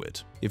to do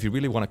it. If you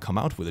really want to come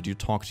out with it, you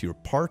talk to your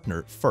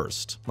partner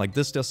first. Like,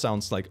 this just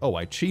sounds like, oh,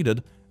 I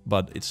cheated,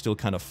 but it's still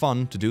kind of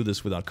fun to do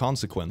this without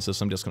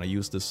consequences. I'm just going to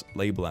use this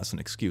label as an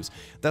excuse.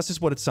 That's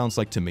just what it sounds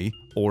like to me,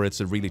 or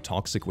it's a really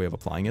toxic way of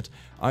applying it.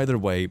 Either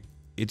way,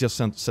 it just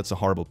sets a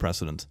horrible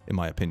precedent, in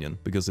my opinion,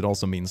 because it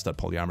also means that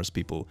polyamorous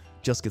people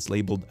just gets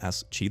labeled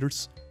as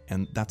cheaters,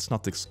 and that's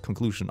not the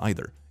conclusion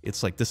either.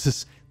 It's like, this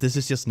is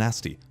just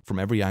nasty from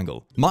every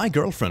angle. My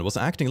girlfriend was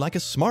acting like a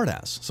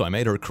smartass, so I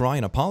made her cry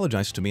and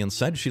apologize to me and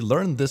said she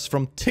learned this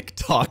from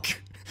TikTok.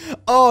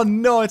 Oh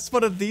no, it's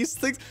one of these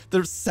things.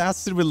 There's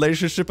sassy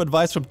relationship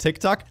advice from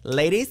TikTok.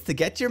 Ladies, to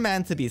get your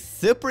man to be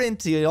super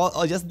into you,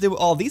 I'll just do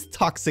all these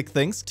toxic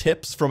things.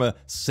 Tips from a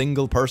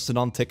single person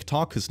on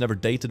TikTok who's never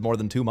dated more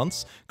than 2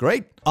 months.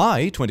 Great.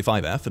 I,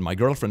 25F, and my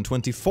girlfriend,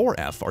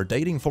 24F, are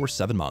dating for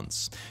 7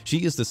 months.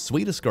 She is the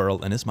sweetest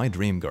girl and is my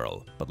dream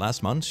girl. But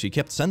last month, she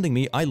kept sending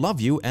me I love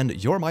you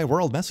and you're my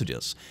world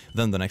messages.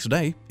 Then the next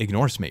day,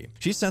 ignores me.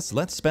 She says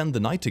let's spend the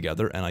night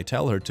together and I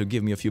tell her to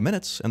give me a few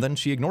minutes and then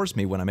she ignores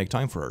me when I make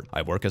time for her.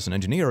 I work as an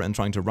engineer and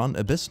trying to run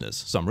a business,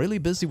 so I'm really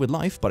busy with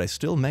life, but I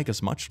still make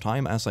as much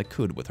time as I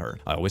could with her.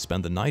 I always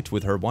spend the night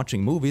with her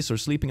watching movies or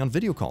sleeping on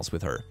video calls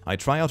with her. I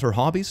try out her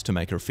hobbies to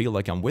make her feel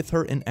like I'm with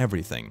her in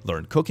everything.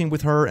 Learn cooking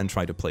with her and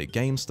try to play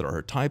games that are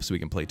her type so we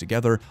can play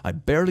together. I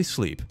barely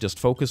sleep, just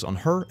focus on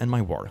her and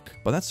my work.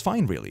 But that's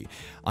fine really.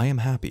 I am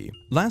happy.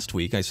 Last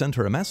week I sent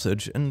her a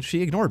message and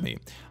she ignored me.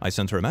 I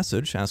sent her a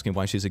message asking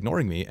why she's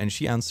ignoring me and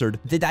she answered,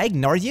 "Did I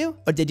ignore you?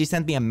 Or did you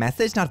send me a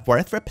message not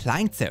worth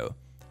replying to?"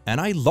 And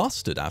I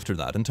lost it after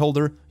that and told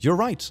her, "You're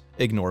right,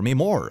 ignore me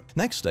more."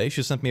 Next day,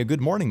 she sent me a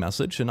good morning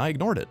message and I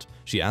ignored it.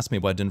 She asked me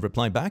why I didn't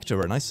reply back to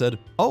her and I said,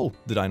 "Oh,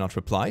 did I not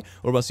reply?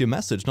 Or was your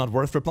message not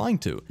worth replying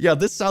to?" Yeah,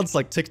 this sounds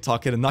like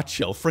TikTok in a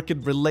nutshell.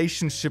 Frickin'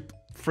 relationship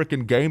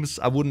frickin' games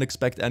I wouldn't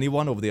expect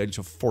anyone over the age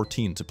of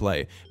 14 to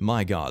play.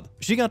 My god.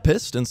 She got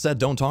pissed and said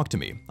don't talk to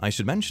me. I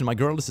should mention my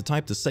girl is the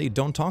type to say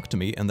don't talk to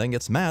me and then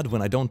gets mad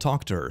when I don't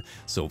talk to her.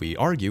 So we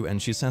argue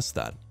and she says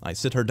that. I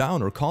sit her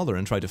down or call her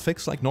and try to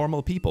fix like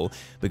normal people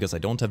because I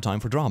don't have time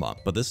for drama.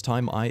 But this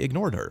time I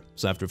ignored her.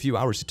 So after a few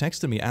hours she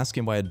texted me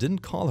asking why I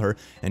didn't call her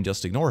and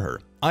just ignore her.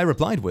 I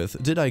replied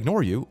with, "Did I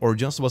ignore you or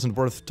just wasn't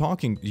worth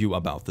talking to you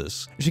about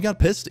this?" She got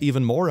pissed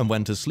even more and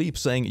went to sleep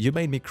saying, "You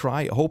made me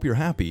cry, hope you're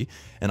happy,"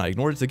 and I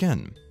ignored it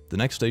again. The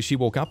next day she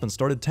woke up and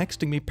started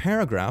texting me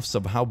paragraphs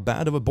of how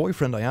bad of a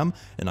boyfriend I am,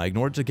 and I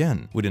ignored it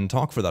again. We didn't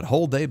talk for that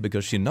whole day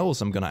because she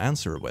knows I'm gonna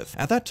answer her with.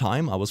 At that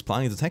time, I was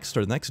planning to text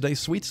her the next day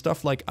sweet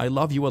stuff like "I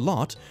love you a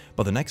lot,"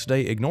 but the next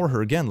day ignore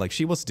her again like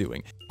she was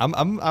doing.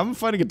 I'm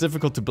finding it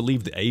difficult to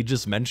believe the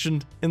ages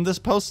mentioned in this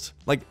post.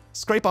 Like,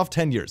 scrape off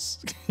 10 years.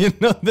 You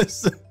know,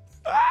 this...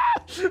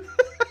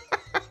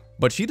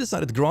 But she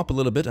decided to grow up a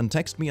little bit and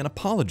text me and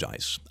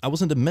apologize. I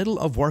was in the middle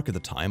of work at the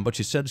time, but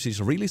she said she's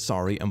really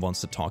sorry and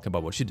wants to talk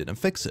about what she did and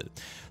fix it.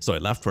 So I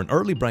left for an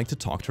early break to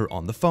talk to her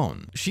on the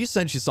phone. She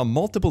said she saw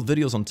multiple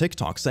videos on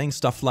TikTok saying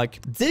stuff like,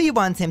 "Do you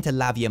want him to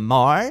love you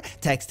more?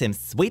 Text him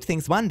sweet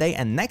things one day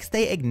and next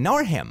day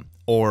ignore him."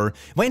 Or,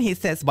 "When he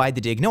says why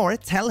did you ignore,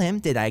 tell him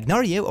did I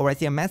ignore you or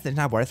is your message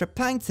not worth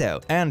replying to?"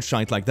 And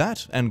shite like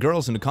that, and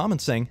girls in the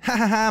comments saying, "Ha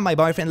ha ha, my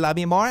boyfriend love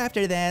you more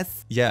after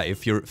this." Yeah,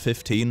 if you're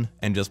 15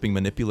 and just being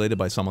manipulated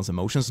by someone's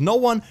emotions, no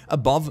one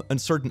above a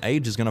certain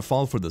age is gonna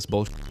fall for this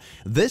bullshit.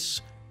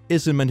 This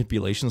is a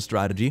manipulation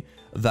strategy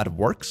that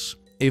works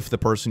if the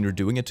person you're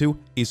doing it to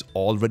is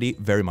already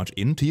very much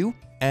into you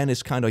and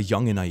is kind of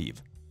young and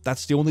naive.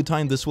 That's the only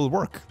time this will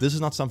work. This is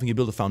not something you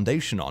build a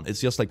foundation on.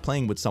 It's just like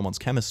playing with someone's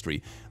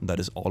chemistry that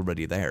is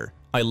already there.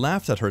 I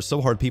laughed at her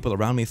so hard people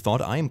around me thought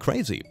I am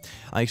crazy.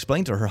 I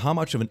explained to her how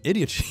much of an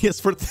idiot she is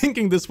for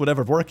thinking this would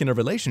ever work in a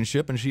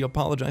relationship, and she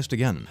apologized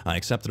again. I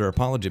accepted her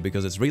apology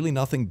because it's really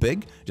nothing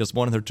big, just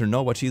wanted her to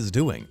know what she's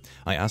doing.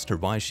 I asked her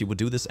why she would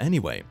do this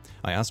anyway.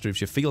 I asked her if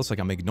she feels like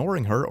I'm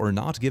ignoring her or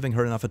not giving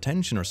her enough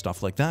attention or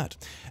stuff like that.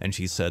 And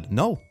she said,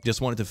 no,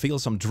 just wanted to feel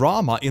some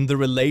drama in the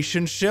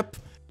relationship.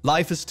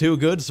 Life is too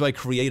good, so I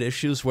create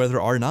issues where there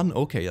are none.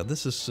 Okay, yeah,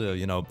 this is,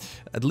 you know,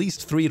 at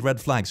least 3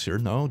 red flags here.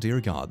 No, dear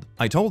God.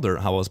 I told her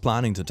how I was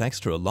planning to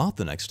text her a lot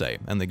the next day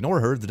and ignore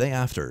her the day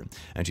after.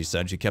 And she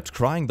said she kept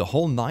crying the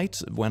whole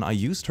night when I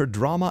used her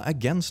drama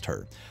against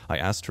her. I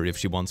asked her if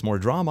she wants more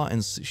drama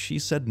and she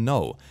said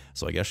no.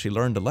 So I guess she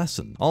learned a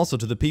lesson. Also,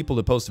 to the people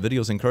who post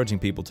videos encouraging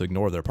people to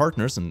ignore their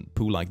partners and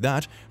poo like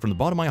that, from the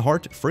bottom of my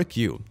heart, frick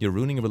you. You're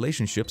ruining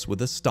relationships with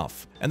this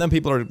stuff. And then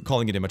people are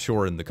calling it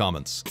immature in the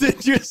comments.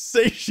 Did you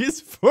say she's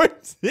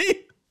 14?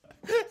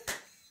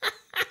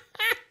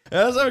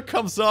 That's how it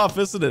comes off,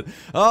 isn't it?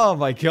 Oh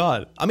my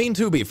God. I mean,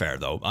 to be fair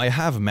though, I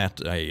have met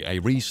a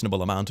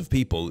reasonable amount of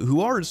people who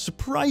are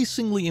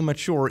surprisingly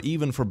immature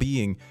even for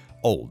being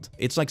old.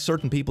 It's like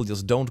certain people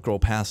just don't grow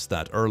past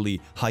that early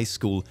high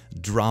school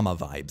drama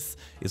vibes.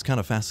 It's kind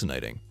of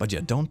fascinating. But yeah,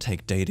 don't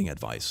take dating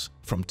advice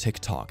from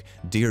TikTok.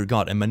 Dear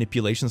God, and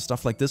manipulation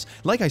stuff like this.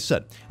 Like I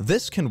said,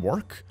 this can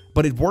work,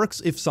 but it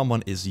works if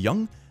someone is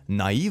young,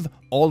 naive,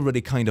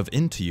 already kind of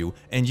into you,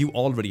 and you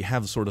already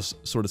have sort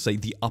of say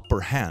the upper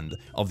hand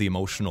of the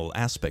emotional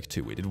aspect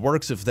to it. It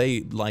works if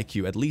they like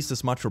you at least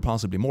as much or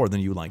possibly more than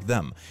you like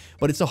them.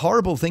 But it's a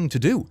horrible thing to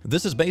do.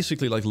 This is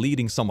basically like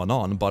leading someone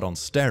on, but on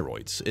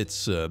steroids.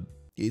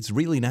 It's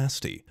really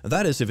nasty.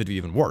 That is, if it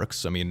even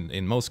works. I mean,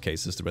 in most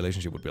cases, the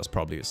relationship would just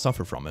probably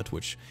suffer from it,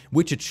 which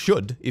it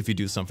should if you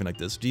do something like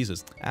this.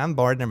 Jesus, I'm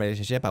bored in a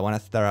relationship. I want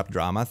to stir up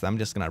drama, so I'm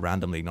just gonna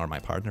randomly ignore my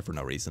partner for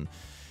no reason.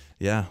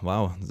 Yeah,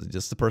 wow,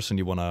 just the person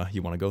you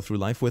wanna go through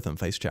life with and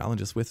face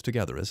challenges with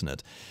together, isn't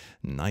it?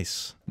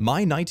 Nice.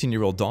 My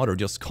 19-year-old daughter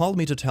just called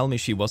me to tell me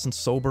she wasn't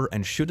sober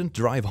and shouldn't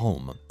drive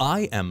home.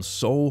 I am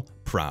so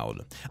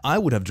proud. I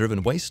would have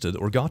driven wasted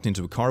or gotten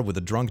into a car with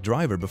a drunk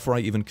driver before I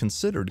even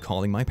considered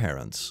calling my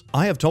parents.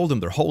 I have told them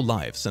their whole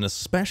lives, and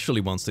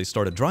especially once they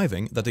started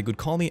driving, that they could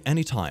call me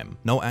anytime.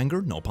 No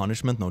anger, no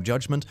punishment, no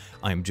judgment.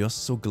 I am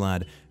just so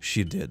glad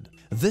she did.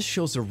 This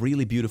shows a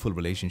really beautiful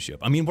relationship.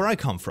 I mean, where I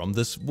come from,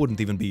 this wouldn't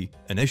even be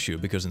an issue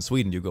because in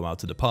Sweden you go out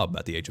to the pub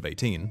at the age of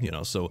 18, you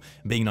know, so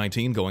being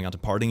 19, going out to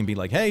partying and being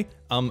like, hey,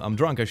 I'm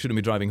drunk, I shouldn't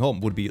be driving home,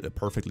 would be a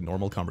perfectly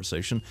normal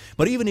conversation.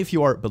 But even if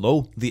you are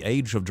below the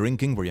age of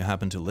drinking where you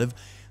happen to live,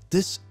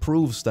 this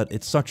proves that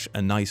it's such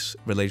a nice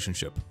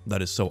relationship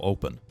that is so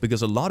open.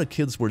 Because a lot of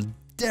kids will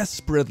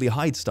desperately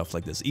hide stuff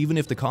like this, even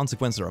if the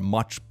consequences are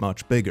much,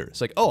 much bigger.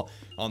 It's like, oh,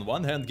 on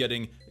one hand,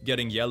 getting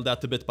yelled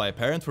at a bit by a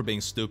parent for being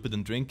stupid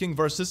and drinking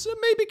versus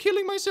maybe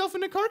killing myself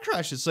in a car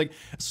crash. It's like,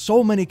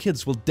 so many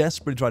kids will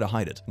desperately try to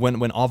hide it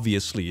when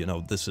obviously, you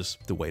know, this is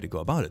the way to go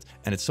about it.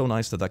 And it's so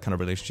nice that that kind of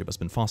relationship has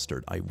been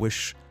fostered. I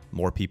wish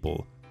more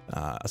people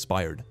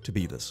aspired to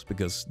be this,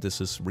 because this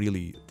is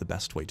really the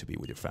best way to be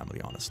with your family,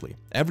 honestly.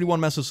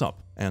 Everyone messes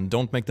up, and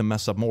don't make them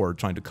mess up more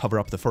trying to cover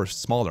up the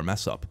first smaller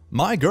mess up.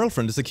 My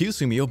girlfriend is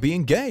accusing me of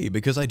being gay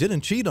because I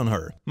didn't cheat on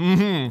her.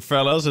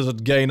 Fellas, is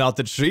it gay not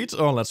to cheat?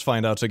 Oh, let's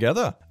find out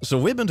together. So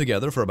we've been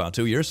together for about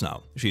 2 years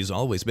now. She's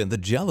always been the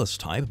jealous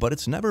type, but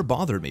it's never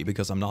bothered me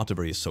because I'm not a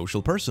very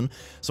social person,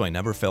 so I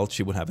never felt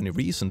she would have any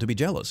reason to be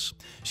jealous.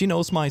 She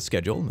knows my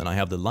schedule, and I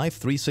have the Life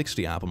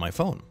 360 app on my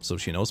phone, so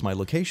she knows my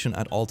location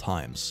at all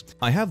times.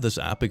 I have this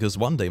app because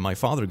one day my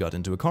father got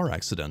into a car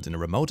accident in a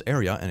remote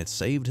area and it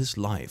saved his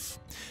life.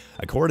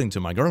 According to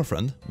my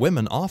girlfriend,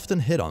 women often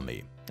hit on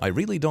me. I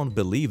really don't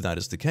believe that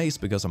is the case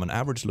because I'm an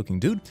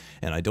average-looking dude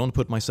and I don't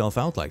put myself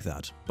out like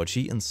that, but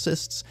she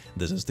insists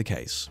this is the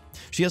case.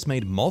 She has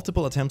made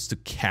multiple attempts to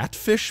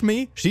catfish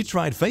me. She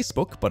tried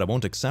Facebook, but I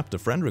won't accept a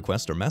friend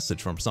request or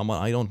message from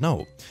someone I don't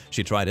know.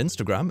 She tried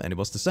Instagram and it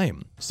was the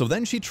same. So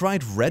then she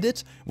tried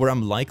Reddit, where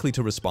I'm likely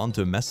to respond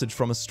to a message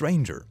from a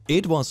stranger.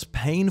 It was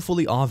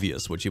painfully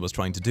obvious what she was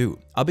trying to do.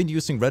 I've been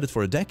using Reddit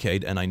for a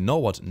decade and I know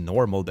what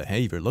normal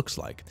behavior looks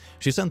like.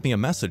 She sent me a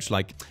message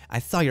like, I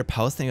saw your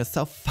post and it was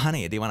so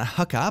funny. Do you want to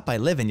hook up? I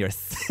live in your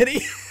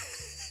city.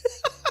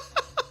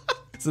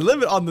 It's a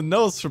little bit on the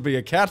nose for being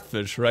a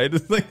catfish, right?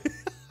 It's like,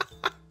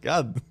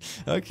 God,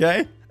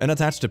 okay. And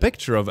attached a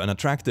picture of an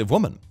attractive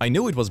woman. I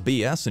knew it was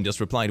BS and just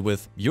replied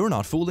with, you're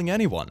not fooling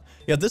anyone.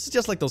 Yeah, this is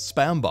just like those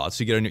spam bots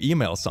you get in your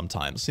emails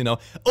sometimes, you know?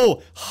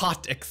 Oh,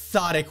 hot,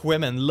 exotic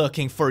women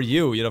looking for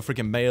you, you know,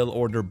 freaking mail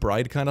order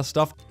bride kind of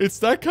stuff. It's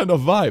that kind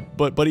of vibe,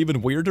 but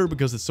even weirder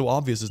because it's so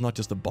obvious it's not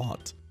just a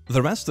bot.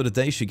 The rest of the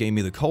day she gave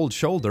me the cold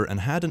shoulder and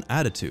had an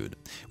attitude.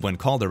 When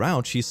called her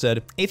out, she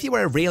said, if you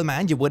were a real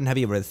man, you wouldn't have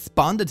even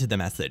responded to the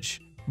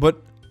message.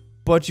 But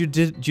But you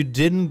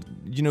didn't,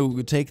 you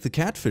know, take the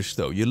catfish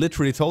though. You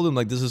literally told him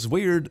like, this is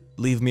weird,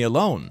 leave me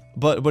alone.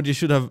 But you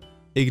should have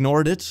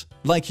ignored it.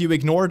 Like you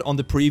ignored on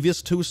the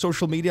previous 2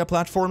 social media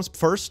platforms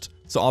first.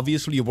 So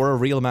obviously you were a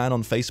real man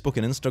on Facebook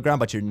and Instagram,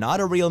 but you're not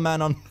a real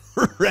man on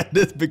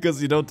Reddit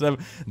because you don't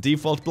have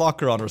default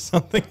blocker on or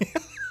something.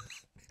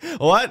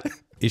 What?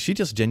 Is she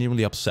just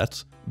genuinely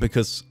upset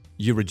because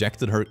you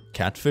rejected her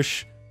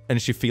catfish and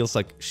she feels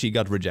like she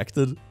got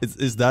rejected?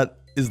 Is that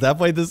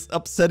why this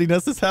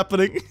upsettiness is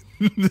happening?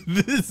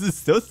 This is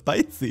so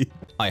spicy.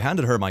 I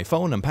handed her my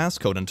phone and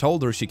passcode and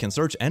told her she can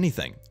search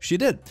anything. She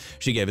did.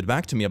 She gave it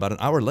back to me about an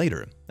hour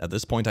later. At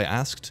this point I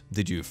asked,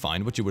 did you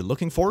find what you were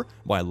looking for?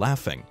 While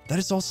laughing. That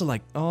is also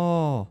like,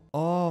 oh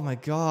my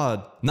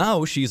god.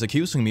 Now she's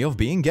accusing me of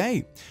being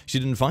gay. She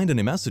didn't find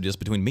any messages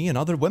between me and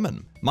other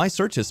women. My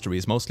search history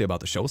is mostly about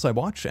the shows I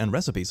watch and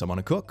recipes I want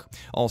to cook.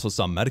 Also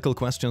some medical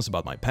questions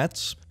about my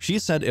pets. She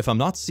said if I'm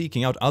not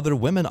seeking out other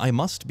women, I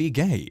must be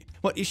gay.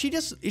 What, is she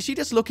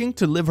just looking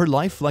to live her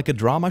life like a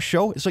drama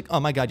show? It's like,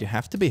 oh my god, you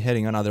have to be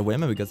hitting on other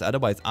women because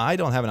otherwise I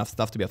don't have enough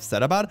stuff to be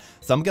upset about.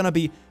 So I'm gonna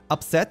be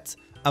upset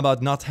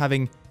about not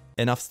having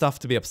enough stuff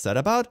to be upset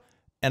about,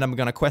 and I'm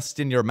gonna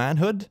question your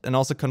manhood and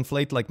also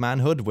conflate like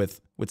manhood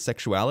with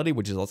sexuality,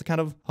 which is also kind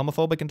of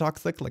homophobic and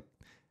toxic. Like,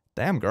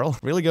 damn girl,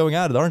 really going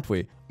at it, aren't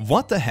we?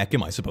 What the heck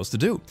am I supposed to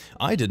do?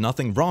 I did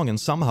nothing wrong and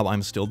somehow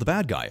I'm still the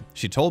bad guy.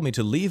 She told me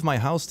to leave my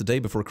house the day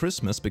before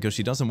Christmas because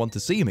she doesn't want to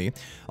see me.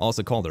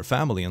 Also called her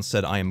family and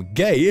said I am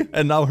gay,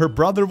 and now her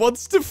brother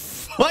wants to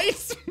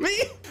fight me?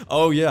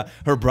 Oh yeah,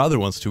 her brother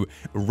wants to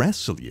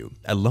wrestle you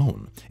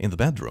alone in the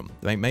bedroom.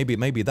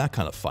 Maybe that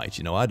kind of fight,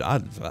 you know, I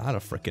don't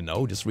freaking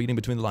know, just reading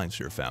between the lines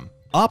here, fam.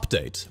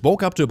 Update.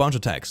 Woke up to a bunch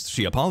of texts.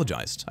 She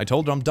apologized. I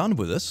told her I'm done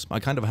with this.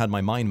 I kind of had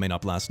my mind made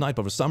up last night,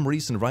 but for some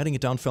reason writing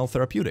it down felt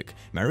therapeutic.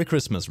 Merry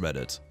Christmas,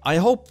 Reddit. I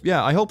hope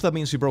that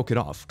means she broke it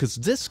off, because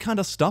this kind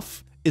of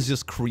stuff is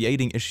just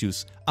creating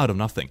issues out of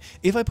nothing.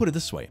 If I put it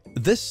this way,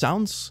 this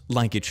sounds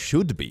like it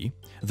should be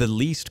the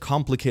least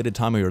complicated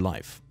time of your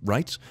life,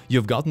 right?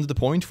 You've gotten to the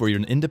point where you're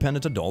an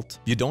independent adult,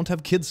 you don't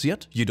have kids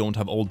yet, you don't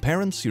have old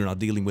parents, you're not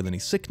dealing with any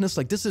sickness.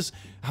 Like, this is,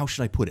 how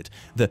should I put it,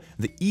 the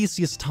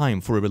easiest time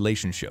for a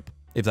relationship.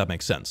 If that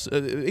makes sense.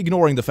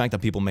 Ignoring the fact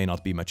that people may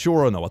not be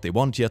mature or know what they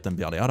want yet and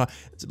yada yada.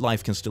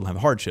 Life can still have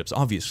hardships,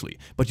 obviously.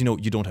 But you know,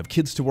 you don't have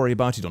kids to worry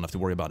about, you don't have to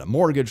worry about a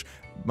mortgage,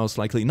 most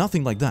likely,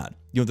 nothing like that.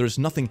 You know, there's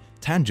nothing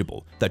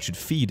tangible that should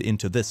feed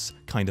into this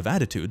kind of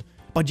attitude,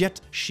 but yet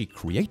she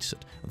creates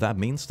it. That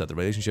means that the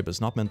relationship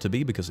is not meant to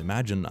be, because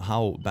imagine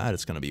how bad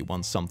it's gonna be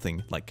once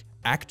something like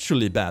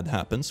actually bad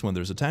happens, when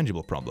there's a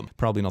tangible problem.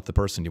 Probably not the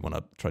person you want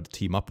to try to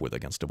team up with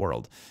against the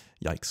world.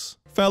 Yikes.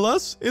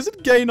 Fellas, is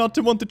it gay not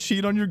to want to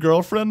cheat on your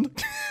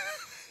girlfriend?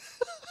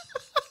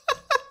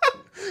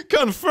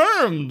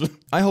 Confirmed!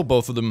 I hope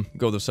both of them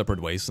go their separate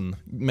ways and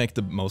make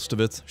the most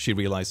of it. She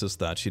realizes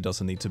that she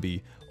doesn't need to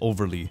be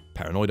overly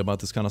paranoid about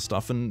this kind of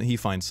stuff, and he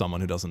finds someone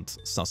who doesn't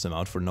suss him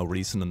out for no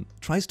reason and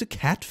tries to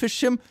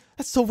catfish him?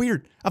 That's so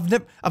weird. I've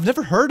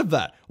never heard of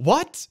that.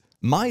 What?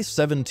 My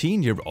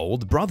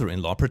 17-year-old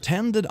brother-in-law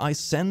pretended I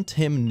sent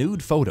him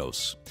nude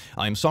photos.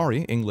 I'm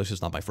sorry, English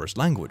is not my first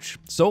language.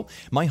 So,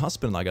 my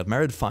husband and I got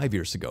married 5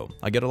 years ago.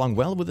 I get along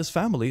well with his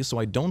family, so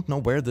I don't know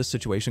where this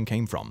situation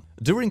came from.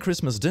 During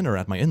Christmas dinner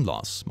at my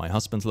in-laws, my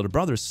husband's little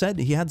brother said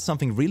he had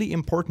something really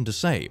important to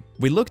say.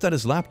 We looked at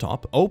his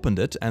laptop, opened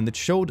it, and it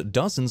showed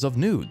dozens of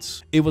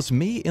nudes. It was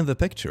me in the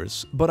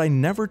pictures, but I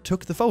never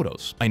took the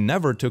photos. I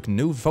never took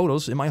nude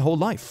photos in my whole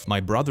life.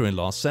 My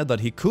brother-in-law said that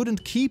he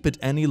couldn't keep it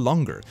any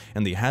longer,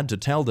 and they had to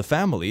tell the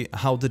family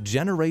how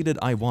degenerated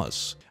I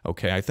was.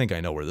 Okay, I think I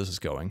know where this is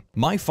going.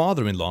 My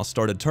father-in-law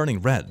started turning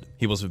red.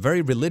 He was a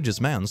very religious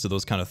man, so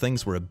those kind of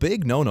things were a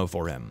big no-no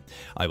for him.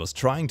 I was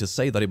trying to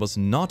say that it was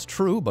not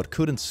true, but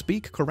couldn't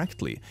speak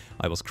correctly.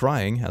 I was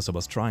crying as I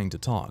was trying to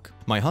talk.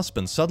 My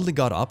husband suddenly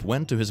got up,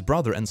 went to his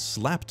brother and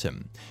slapped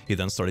him. He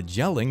then started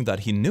yelling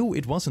that he knew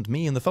it wasn't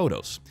me in the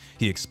photos.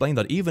 He explained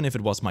that even if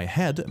it was my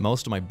head,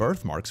 most of my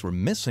birthmarks were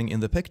missing in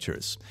the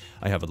pictures.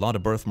 I have a lot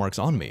of birthmarks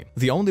on me.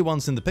 The only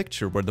ones in the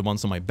picture were the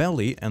ones on my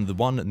belly and the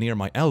one near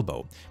my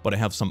elbow, but I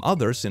have some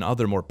others in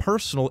other more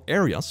personal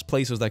areas,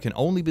 places that can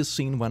only be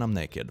seen when I'm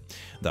naked.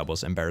 That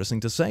was embarrassing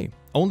to say.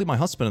 Only my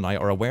husband and I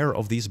are aware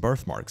of these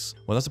birthmarks.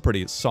 Well, that's a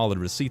pretty solid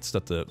receipts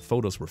that the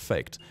photos were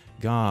faked.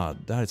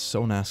 God, that is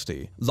so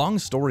nasty. Long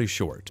story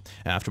short,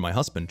 after my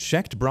husband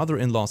checked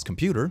brother-in-law's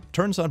computer,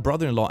 turns out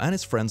brother-in-law and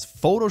his friends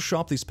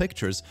photoshopped these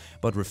pictures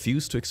but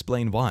refused to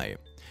explain why.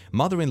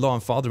 Mother-in-law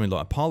and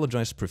father-in-law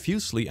apologized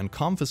profusely and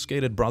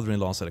confiscated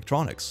brother-in-law's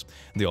electronics.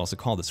 They also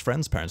called his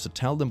friend's parents to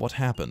tell them what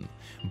happened.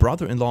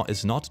 Brother-in-law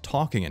is not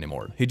talking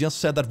anymore. He just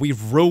said that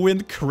we've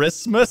ruined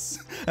Christmas,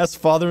 as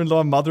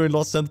father-in-law and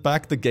mother-in-law sent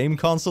back the game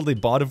console they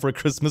bought him for a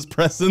Christmas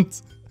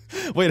present.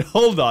 Wait,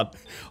 hold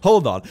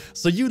on.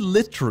 So you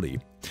literally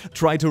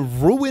try to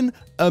ruin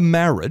a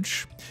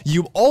marriage.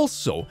 You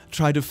also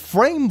try to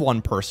frame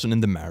one person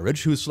in the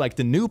marriage, who's like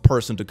the new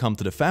person to come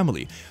to the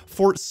family,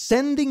 for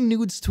sending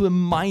nudes to a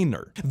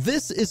minor.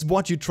 This is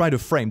what you try to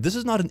frame. This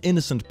is not an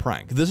innocent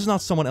prank. This is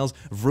not someone else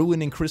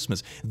ruining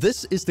Christmas.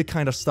 This is the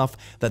kind of stuff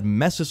that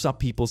messes up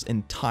people's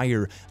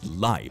entire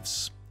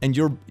lives. And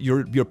you're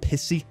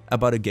pissy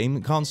about a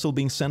game console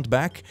being sent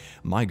back?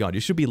 My god, you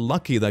should be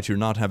lucky that you're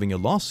not having a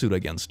lawsuit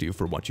against you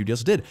for what you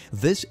just did.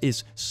 This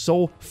is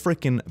so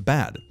freaking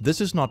bad. This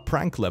is not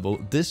prank level,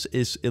 this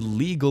is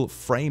illegal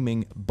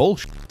framing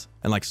bullshit.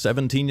 And like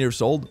 17 years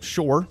old,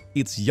 sure,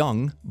 it's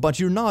young, but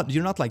you're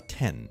not like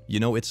 10. You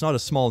know, it's not a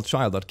small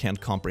child that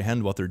can't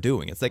comprehend what they're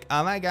doing. It's like,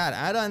 oh my god,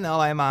 I don't know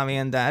why mommy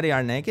and daddy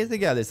are naked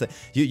together. It's like,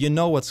 you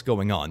know what's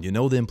going on. You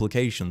know the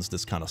implications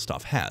this kind of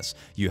stuff has.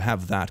 You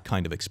have that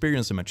kind of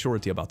experience and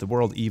maturity about the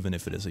world, even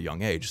if it is a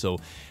young age. So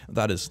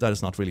that is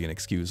not really an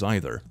excuse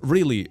either.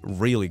 Really,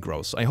 really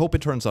gross. I hope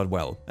it turns out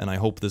well, and I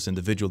hope this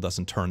individual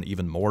doesn't turn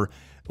even more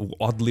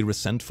oddly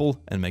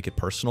resentful and make it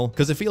personal,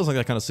 because it feels like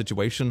that kind of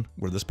situation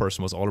where this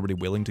person was already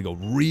willing to go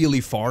really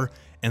far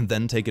and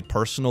then take it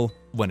personal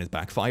when it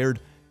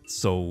backfired.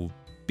 So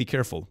be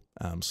careful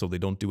so they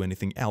don't do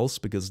anything else,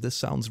 because this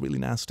sounds really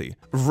nasty.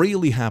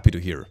 Really happy to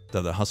hear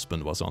that the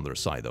husband was on their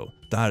side though.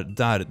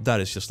 That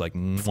is just like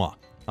mwah.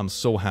 I'm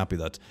so happy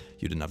that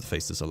you didn't have to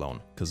face this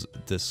alone, because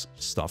this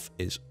stuff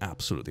is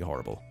absolutely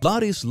horrible.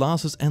 Ladies,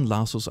 lasses, and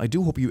lassos, I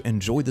do hope you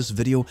enjoyed this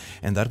video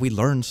and that we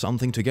learned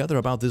something together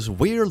about this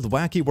weird,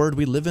 wacky world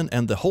we live in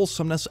and the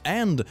wholesomeness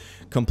and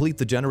complete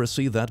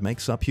degeneracy that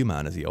makes up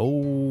humanity.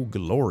 Oh,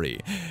 glory.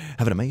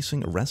 Have an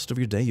amazing rest of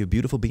your day, you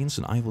beautiful beings,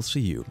 and I will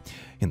see you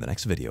in the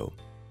next video.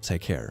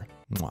 Take care.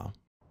 Mwah.